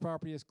relinquished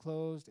property is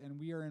closed and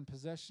we are in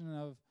possession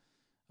of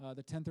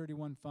the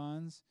 1031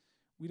 funds,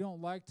 we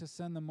don't like to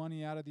send the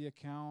money out of the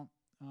account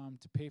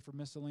to pay for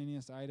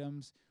miscellaneous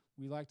items.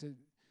 We like to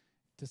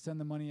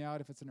send the money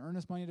out. If it's an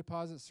earnest money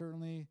deposit,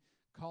 certainly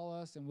call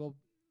us and we'll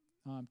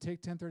take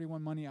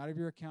 1031 money out of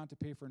your account to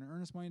pay for an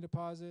earnest money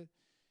deposit.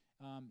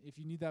 If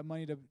you need that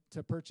money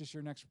to purchase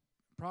your next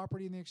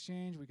property in the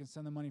exchange, we can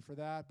send the money for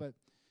that. But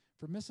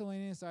for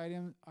miscellaneous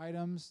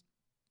items,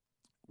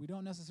 we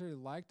don't necessarily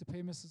like to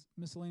pay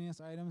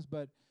miscellaneous items,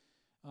 but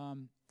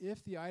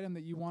If the item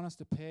that you want us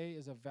to pay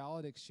is a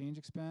valid exchange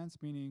expense,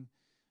 meaning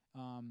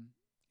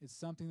it's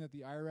something that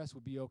the IRS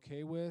would be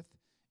okay with,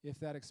 if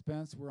that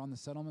expense were on the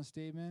settlement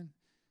statement,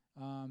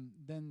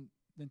 then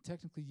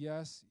technically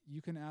yes,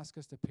 you can ask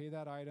us to pay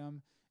that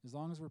item as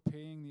long as we're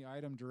paying the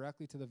item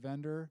directly to the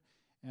vendor,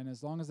 and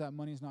as long as that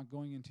money is not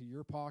going into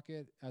your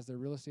pocket as the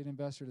real estate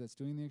investor that's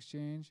doing the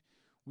exchange.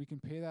 We can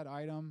pay that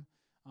item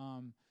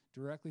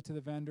directly to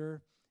the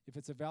vendor. If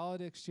it's a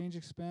valid exchange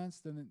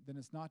expense, then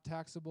it's not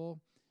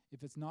taxable.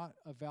 If it's not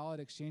a valid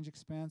exchange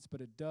expense,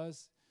 but it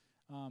does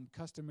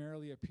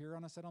customarily appear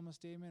on a settlement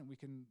statement, we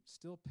can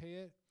still pay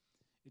it.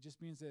 It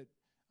just means that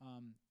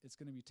it's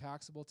going to be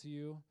taxable to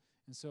you.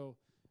 And so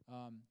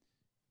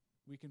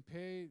we can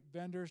pay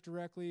vendors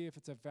directly if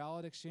it's a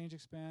valid exchange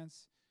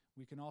expense.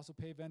 We can also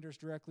pay vendors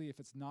directly if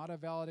it's not a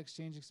valid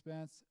exchange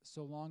expense,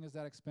 so long as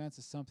that expense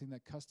is something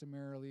that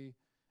customarily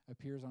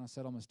appears on a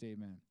settlement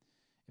statement.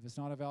 If it's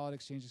not a valid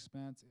exchange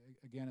expense,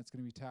 again, it's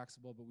going to be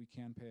taxable, but we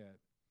can pay it.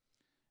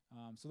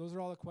 So those are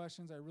all the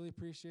questions. I really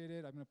appreciate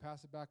it. I'm going to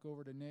pass it back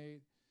over to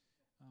Nate.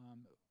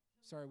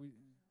 Sorry,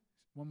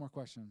 one more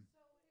question.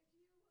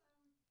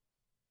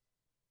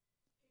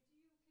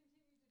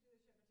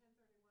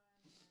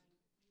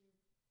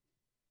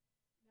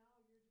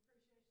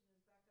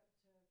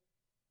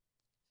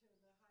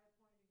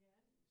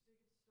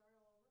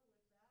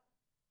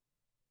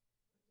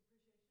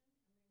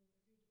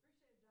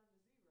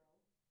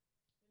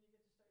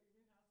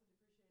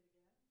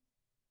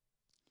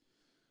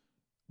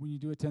 When you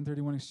do a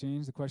 1031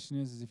 exchange, the question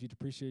is if you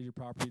depreciate your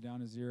property down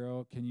to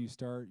zero, can you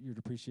start your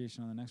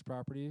depreciation on the next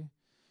property?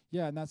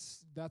 Yeah, and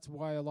that's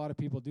why a lot of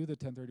people do the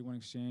 1031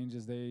 exchange,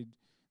 is they've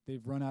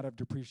run out of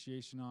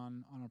depreciation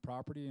on a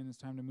property, and it's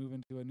time to move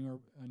into a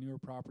newer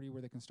property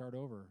where they can start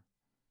over.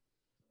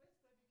 So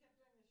basically, if you kept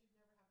doing this,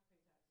 you'd never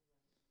have to pay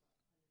taxes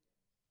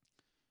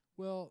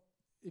on your Well,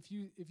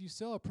 if you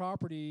sell a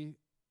property,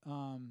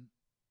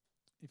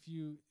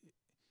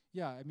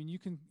 yeah, I mean, you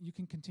can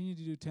continue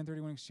to do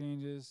 1031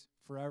 exchanges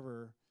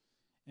forever,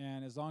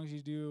 and as long as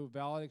you do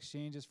valid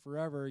exchanges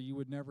forever, you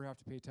would never have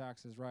to pay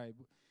taxes, right?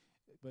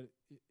 But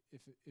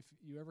if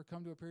you ever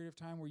come to a period of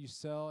time where you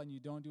sell and you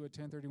don't do a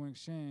 1031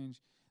 exchange,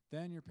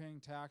 then you're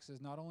paying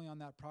taxes not only on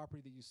that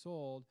property that you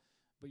sold,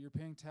 but you're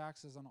paying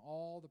taxes on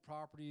all the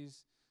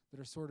properties that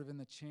are sort of in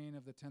the chain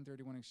of the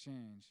 1031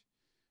 exchange,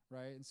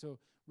 right? And so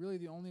really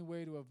the only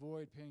way to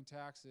avoid paying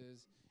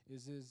taxes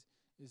is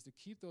to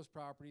keep those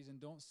properties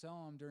and don't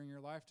sell them during your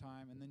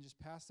lifetime, and then just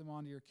pass them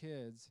on to your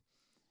kids.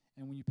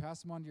 And when you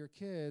pass them on to your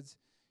kids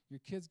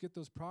get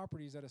those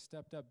properties at a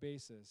stepped-up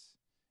basis,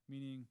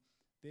 meaning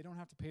they don't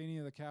have to pay any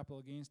of the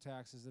capital gains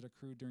taxes that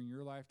accrued during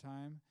your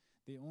lifetime.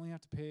 They only have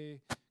to pay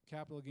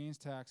capital gains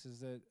taxes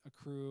that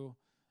accrue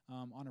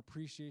on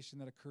appreciation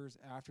that occurs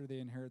after they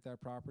inherit that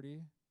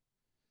property.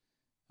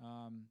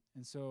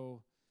 And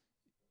so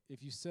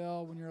if you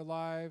sell when you're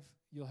alive,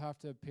 you'll have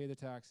to pay the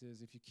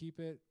taxes. If you keep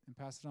it and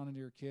pass it on to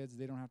your kids,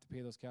 they don't have to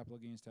pay those capital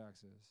gains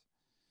taxes.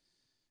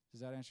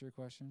 Does that answer your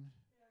question?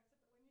 Yeah,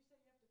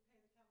 except that when you say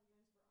you have to pay the capital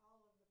gains for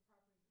all of the properties,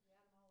 you add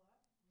them all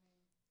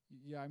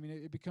up? Yeah, I mean,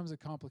 it becomes a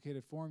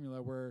complicated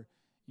formula where,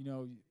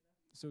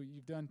 so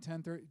you've done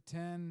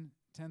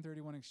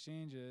 1031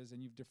 exchanges,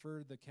 and you've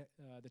deferred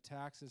the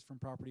taxes from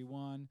property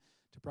 1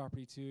 to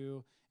property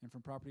 2, and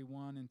from property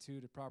 1 and 2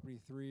 to property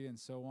 3, and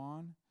so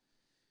on.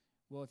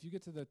 Well, if you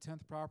get to the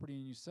 10th property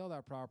and you sell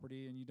that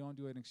property and you don't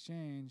do an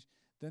exchange,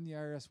 then the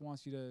IRS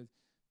wants you to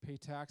pay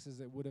taxes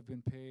that would have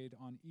been paid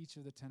on each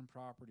of the 10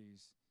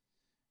 properties.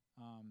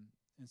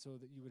 And so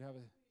that you would have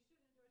a... So you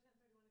shouldn't do a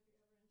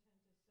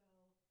 1031 if you ever intend to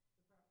sell the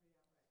property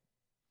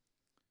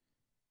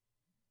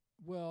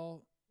outright?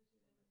 Well,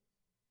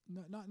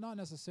 not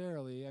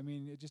necessarily. I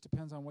mean, it just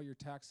depends on what your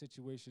tax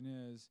situation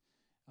is.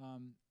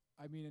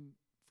 I mean,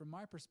 from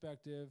my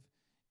perspective,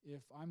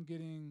 if I'm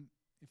going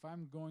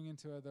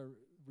into the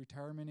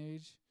retirement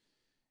age,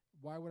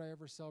 why would I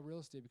ever sell real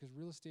estate? Because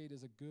real estate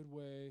is a good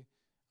way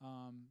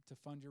to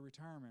fund your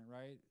retirement,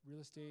 right? Real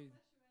estate.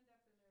 Well,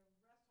 unless you end up in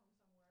a rest home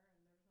somewhere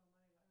and there's no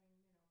money. I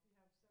mean, if you have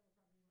several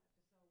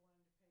properties,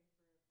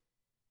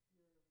 you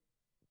might have to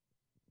sell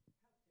one to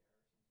pay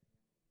for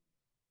your health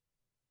care or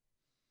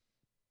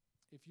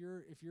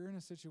something. If you're in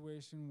a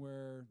situation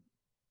where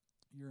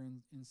you're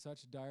in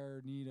such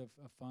dire need of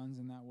funds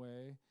in that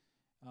way,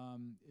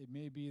 it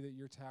may be that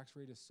your tax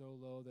rate is so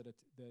low that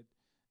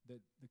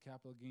the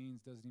capital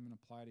gains doesn't even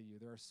apply to you.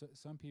 There are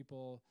some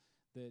people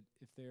that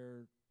if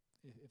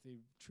they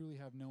truly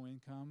have no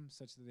income,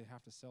 such that they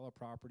have to sell a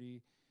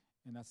property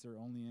and that's their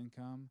only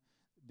income,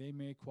 they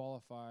may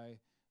qualify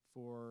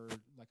for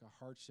like a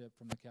hardship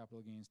from the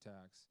capital gains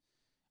tax.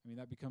 I mean,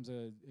 it becomes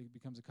a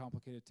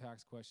complicated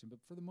tax question.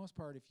 But for the most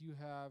part, if you're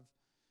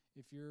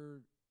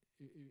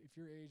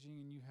aging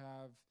and you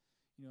have,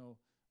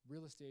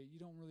 real estate, you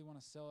don't really want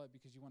to sell it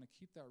because you want to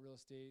keep that real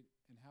estate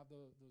and have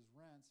those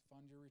rents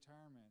fund your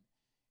retirement.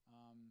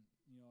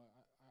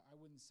 I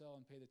wouldn't sell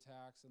and pay the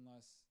tax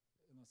unless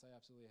I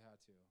absolutely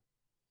had to.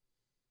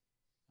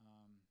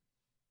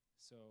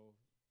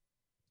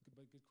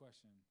 But good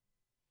question.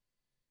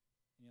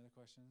 Any other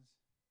questions?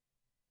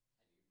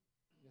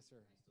 Yes, sir.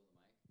 Can I steal the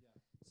mic?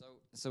 Yeah.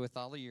 So with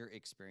all of your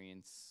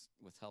experience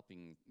with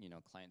helping,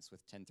 clients with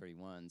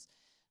 1031s,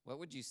 what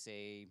would you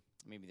say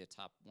maybe the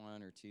top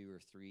 1 or 2 or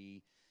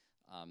 3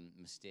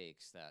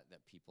 mistakes that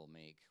people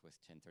make with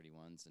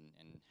 1031s, and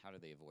how do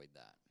they avoid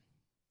that?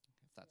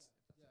 If that's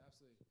Yeah,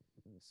 absolutely.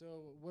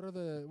 So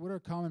what are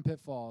common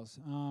pitfalls?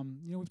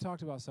 We've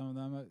talked about some of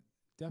them.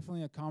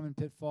 Definitely a common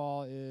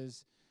pitfall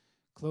is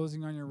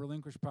closing on your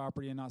relinquished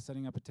property and not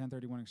setting up a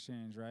 1031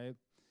 exchange, right?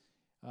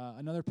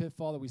 Another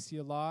pitfall that we see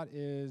a lot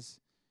is,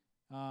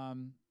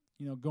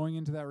 going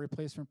into that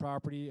replacement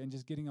property and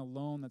just getting a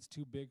loan that's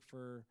too big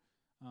for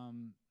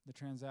the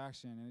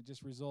transaction, and it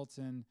just results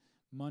in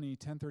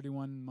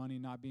 1031 money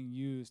not being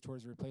used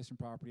towards the replacement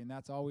property, and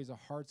that's always a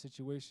hard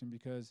situation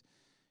because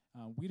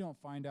we don't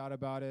find out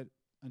about it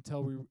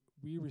until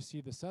we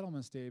receive the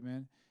settlement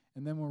statement,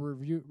 and then we're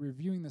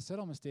reviewing the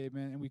settlement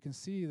statement, and we can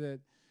see that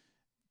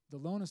the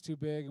loan is too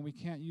big and we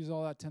can't use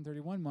all that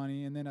 1031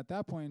 money, and then at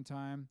that point in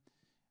time,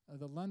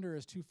 the lender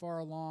is too far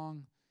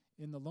along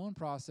in the loan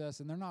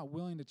process and they're not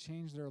willing to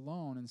change their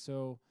loan, and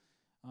so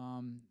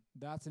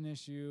that's an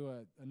issue.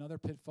 Another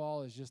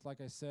pitfall is, just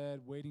like I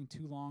said, waiting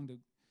too long to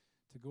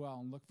go out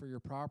and look for your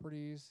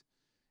properties.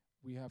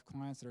 We have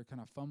clients that are kind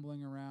of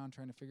fumbling around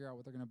trying to figure out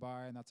what they're going to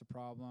buy, and that's a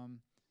problem.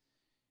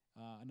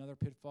 Another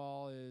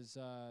pitfall is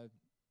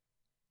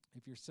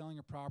if you're selling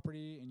a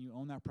property and you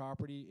own that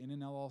property in an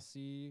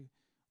LLC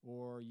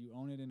or you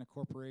own it in a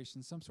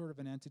corporation, some sort of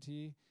an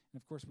entity.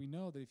 And of course, we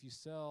know that if you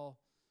sell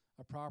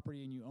a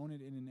property and you own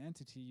it in an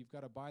entity, you've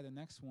got to buy the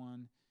next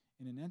one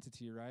in an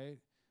entity, right?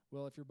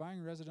 Well, if you're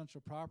buying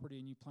residential property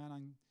and you plan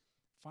on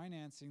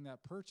financing that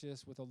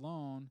purchase with a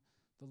loan,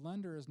 the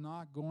lender is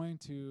not going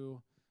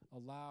to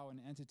allow an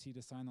entity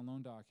to sign the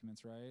loan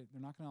documents, right?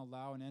 They're not going to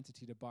allow an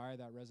entity to buy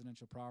that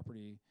residential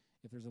property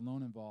if there's a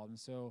loan involved. And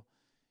so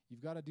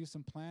you've got to do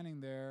some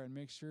planning there and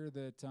make sure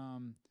that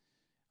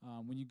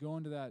when you go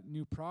into that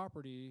new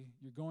property,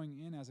 you're going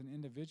in as an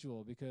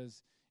individual,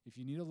 because if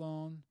you need a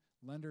loan,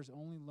 lenders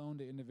only loan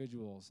to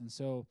individuals. And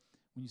so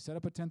when you set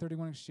up a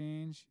 1031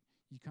 exchange,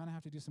 you kind of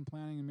have to do some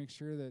planning and make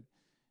sure that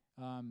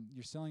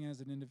you're selling it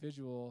as an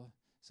individual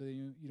so that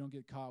you don't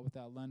get caught with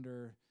that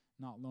lender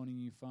not loaning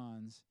you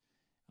funds.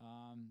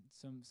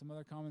 Some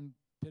other common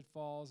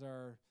pitfalls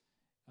are,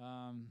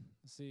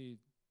 let's see,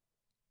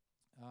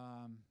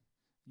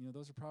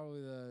 those are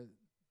probably the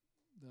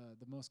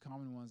most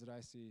common ones that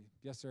I see.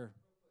 Yes, sir. Real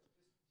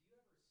quick, just do you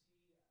ever see, I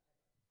think the answer to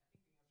this is no, but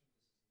I'm just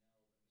wondering, do you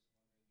ever see that there's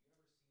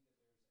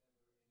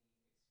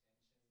ever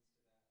any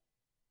extensions to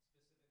that,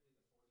 specifically the 45-day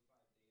identification timeline, or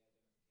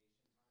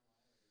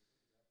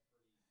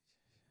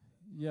is that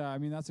pretty? Yeah, I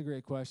mean, that's a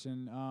great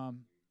question.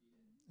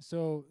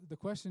 So the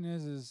question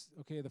is,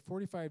 okay, the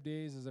 45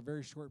 days is a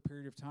very short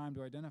period of time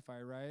to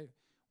identify, right?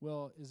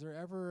 Well, is there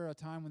ever a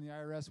time when the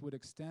IRS would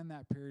extend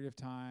that period of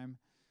time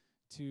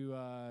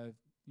to,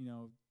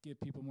 give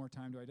people more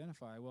time to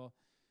identify? Well,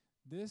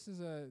 this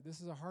is a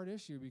hard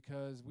issue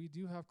because we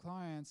do have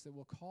clients that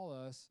will call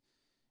us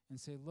and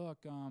say,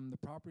 look, the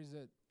properties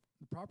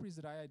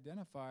that I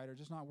identified are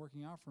just not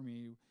working out for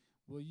me.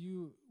 Will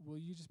you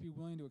just be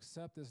willing to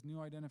accept this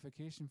new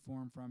identification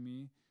form from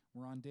me?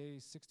 We're on day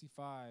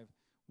 65.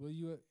 Will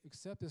you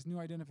accept this new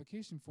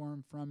identification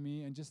form from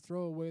me and just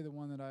throw away the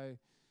one that I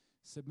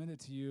submitted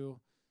to you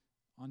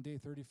on day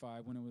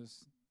 35 when it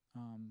was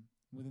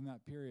within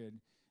that period?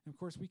 And of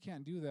course, we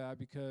can't do that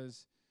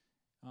because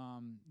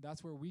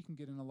that's where we can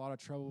get in a lot of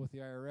trouble with the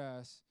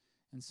IRS.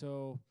 And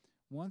so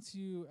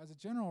as a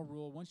general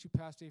rule, once you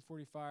pass day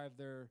 45,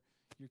 you're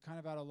kind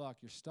of out of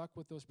luck. You're stuck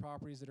with those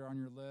properties that are on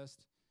your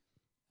list.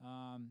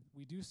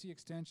 We do see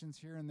extensions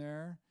here and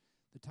there.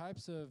 The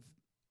types of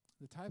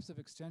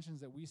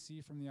extensions that we see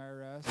from the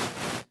IRS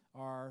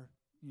are,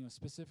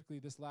 specifically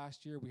this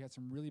last year, we had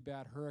some really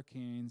bad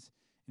hurricanes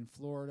in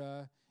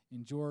Florida,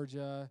 in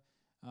Georgia.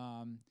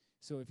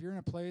 So if you're in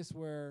a place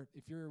where,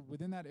 if you're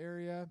within that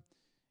area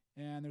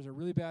and there's a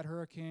really bad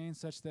hurricane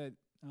such that,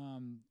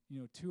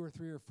 2 or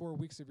 3 or 4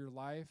 weeks of your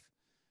life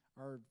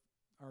are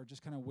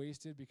just kind of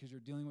wasted because you're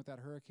dealing with that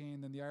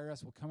hurricane, then the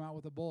IRS will come out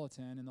with a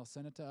bulletin and they'll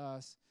send it to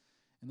us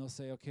and they'll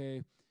say,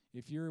 okay,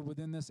 if you're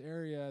within this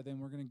area, then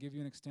we're going to give you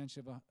an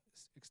extension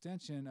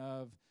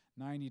of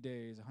 90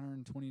 days,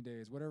 120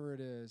 days, whatever it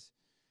is.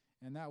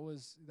 And that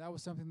was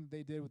something that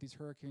they did with these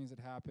hurricanes that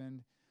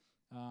happened.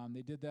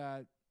 They did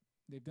that.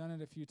 They've done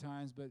it a few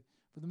times, but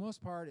for the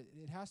most part,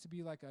 it has to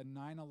be like a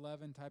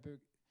 9/11 type of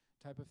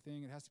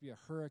thing. It has to be a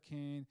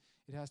hurricane.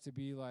 It has to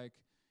be like,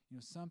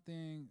 some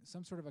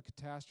sort of a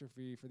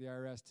catastrophe for the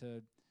IRS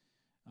to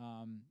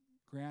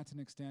grant an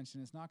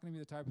extension. It's not going to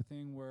be the type of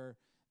thing where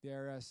the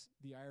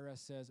IRS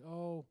says,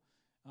 oh,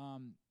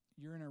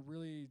 you're in a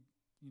really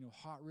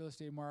hot real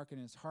estate market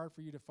and it's hard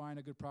for you to find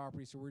a good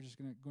property, so we're just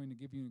going to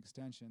give you an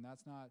extension.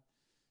 That's not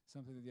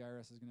something that the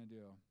IRS is going to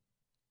do.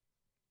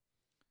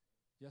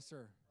 Yes,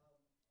 sir. Are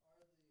the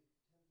 1031 exchange forms submitted to the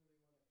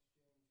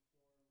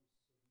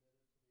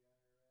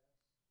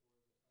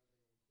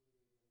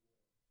IRS, or are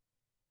they included in the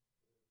transaction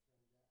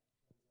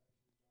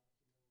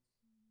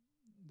documents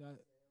of the sale?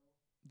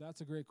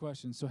 that's a great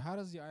question. So how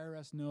does the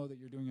IRS know that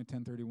you're doing a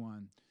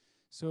 1031?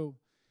 So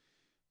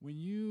when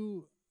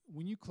you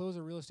close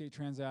a real estate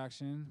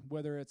transaction,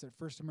 whether it's at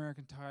First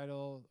American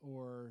Title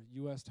or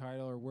U.S.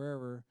 Title or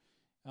wherever,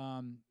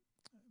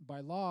 by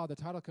law, the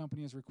title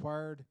company is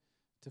required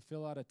to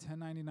fill out a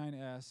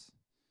 1099-S,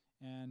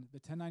 and the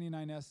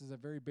 1099-S is a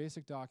very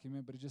basic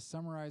document, but it just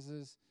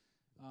summarizes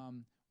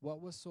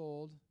what was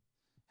sold,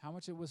 how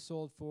much it was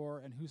sold for,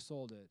 and who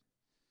sold it.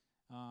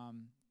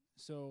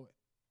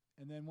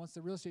 And then once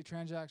the real estate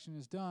transaction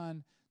is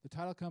done, the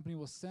title company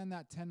will send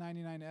that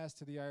 1099-S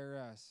to the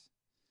IRS.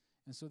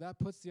 And so that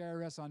puts the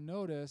IRS on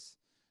notice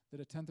that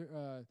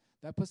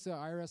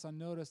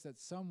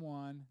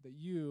that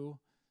you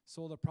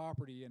sold a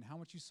property and how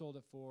much you sold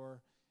it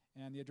for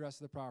and the address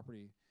of the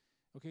property.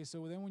 Okay,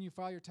 so then when you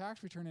file your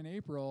tax return in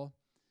April,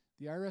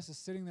 the IRS is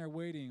sitting there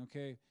waiting.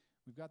 Okay,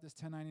 we've got this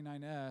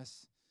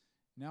 1099-S.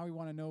 Now we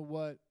want to know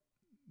what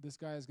this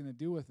guy is going to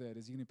do with it.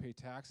 Is he going to pay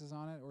taxes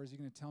on it, or is he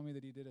going to tell me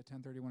that he did a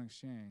 1031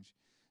 exchange?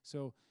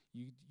 So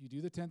you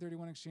do the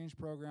 1031 exchange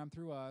program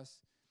through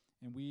us,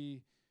 and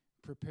we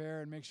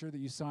prepare and make sure that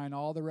you sign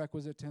all the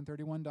requisite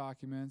 1031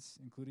 documents,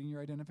 including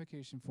your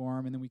identification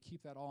form, and then we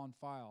keep that all on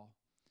file.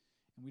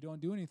 And we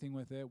don't do anything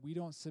with it. We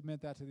don't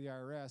submit that to the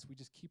IRS. We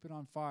just keep it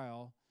on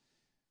file.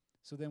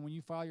 So then when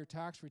you file your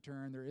tax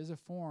return, there is a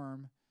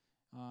form,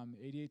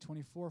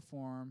 8824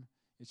 form.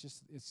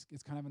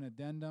 It's kind of an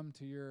addendum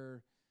to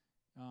your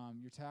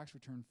tax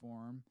return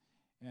form,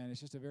 and it's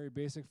just a very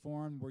basic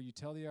form where you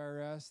tell the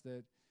IRS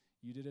that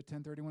you did a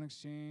 1031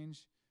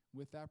 exchange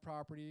with that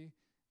property.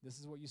 This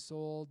is what you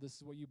sold. This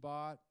is what you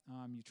bought.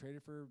 You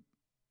traded for,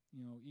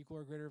 equal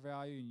or greater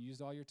value, and you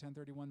used all your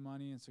 1031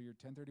 money, and so your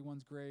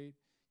 1031's great.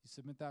 You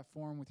submit that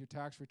form with your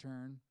tax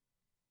return,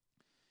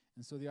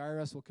 and so the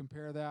IRS will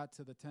compare that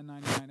to the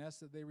 1099-S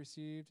that they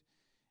received,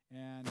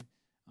 and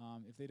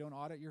if they don't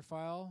audit your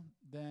file,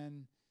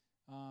 then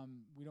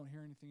we don't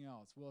hear anything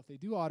else. Well, if they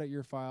do audit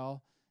your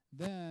file,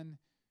 then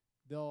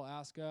they'll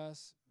ask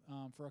us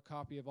for a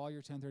copy of all your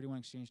 1031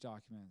 exchange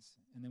documents,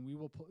 and then we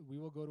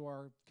will go to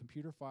our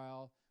computer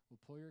file. We'll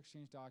pull your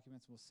exchange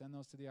documents. We'll send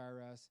those to the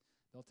IRS.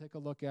 They'll take a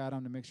look at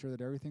them to make sure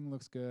that everything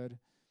looks good.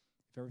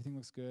 If everything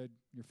looks good,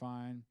 you're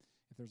fine.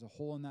 If there's a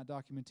hole in that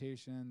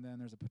documentation, then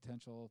there's a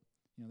potential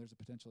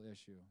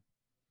issue.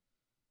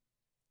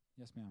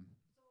 Yes, ma'am. So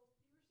you were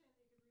saying that you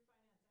could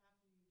refinance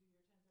after you do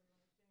your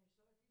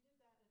 1031 exchange.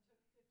 So if you did that and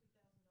took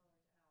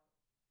 $50,000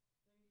 out,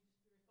 then you'd just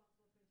be responsible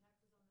to pay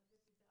taxes on the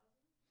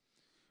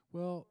 $50,000?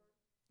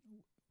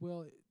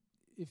 Well,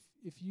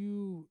 if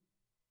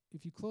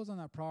you close on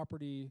that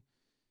property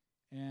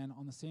and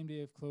on the same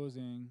day of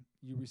closing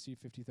you receive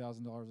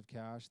 $50,000 of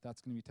cash,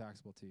 that's going to be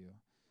taxable to you.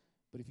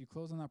 But if you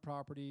close on that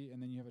property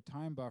and then you have a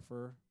time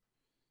buffer,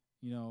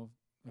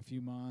 a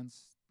few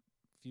months,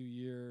 a few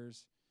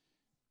years,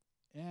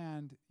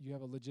 and you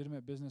have a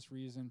legitimate business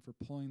reason for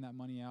pulling that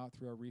money out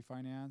through a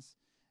refinance,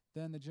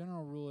 then the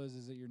general rule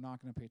is that you're not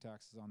going to pay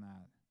taxes on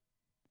that.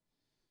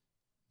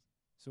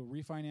 So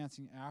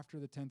refinancing after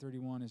the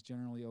 1031 is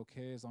generally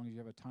okay as long as you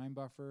have a time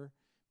buffer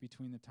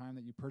between the time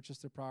that you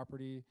purchased the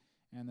property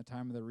and the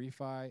time of the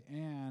refi,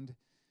 and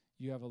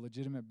you have a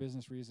legitimate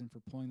business reason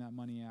for pulling that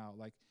money out.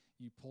 Like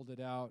you pulled it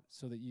out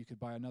so that you could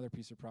buy another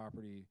piece of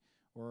property,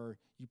 or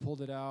you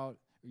pulled it out,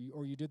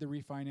 or you did the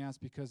refinance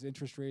because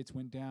interest rates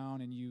went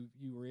down and you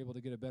were able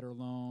to get a better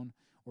loan,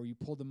 or you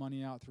pulled the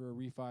money out through a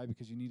refi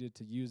because you needed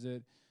to use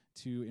it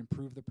to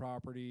improve the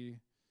property,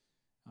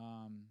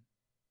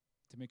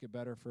 to make it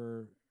better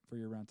for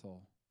your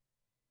rental.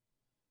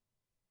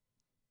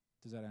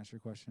 Does that answer your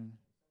question?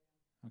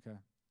 Okay.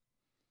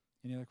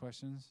 Any other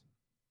questions?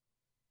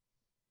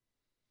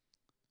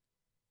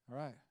 All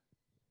right.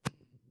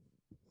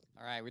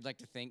 All right, we'd like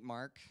to thank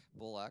Mark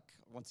Bullock.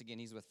 Once again,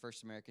 he's with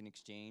First American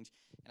Exchange.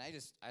 And I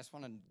just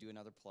want to do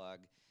another plug.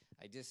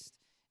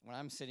 When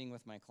I'm sitting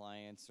with my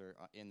clients or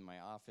in my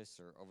office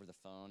or over the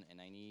phone and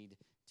I need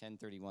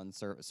 1031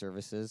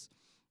 services,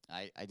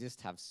 I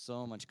just have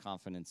so much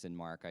confidence in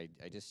Mark. I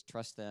just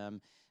trust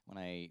them when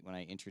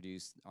I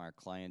introduce our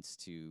clients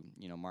to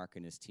Mark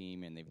and his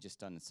team, and they've just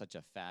done such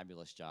a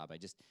fabulous job.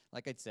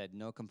 Like I said,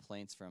 no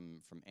complaints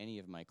from any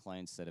of my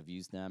clients that have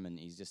used them, and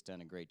he's just done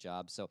a great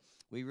job. So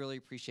we really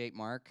appreciate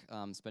Mark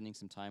spending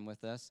some time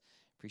with us.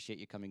 Appreciate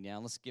you coming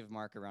down. Let's give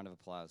Mark a round of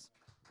applause.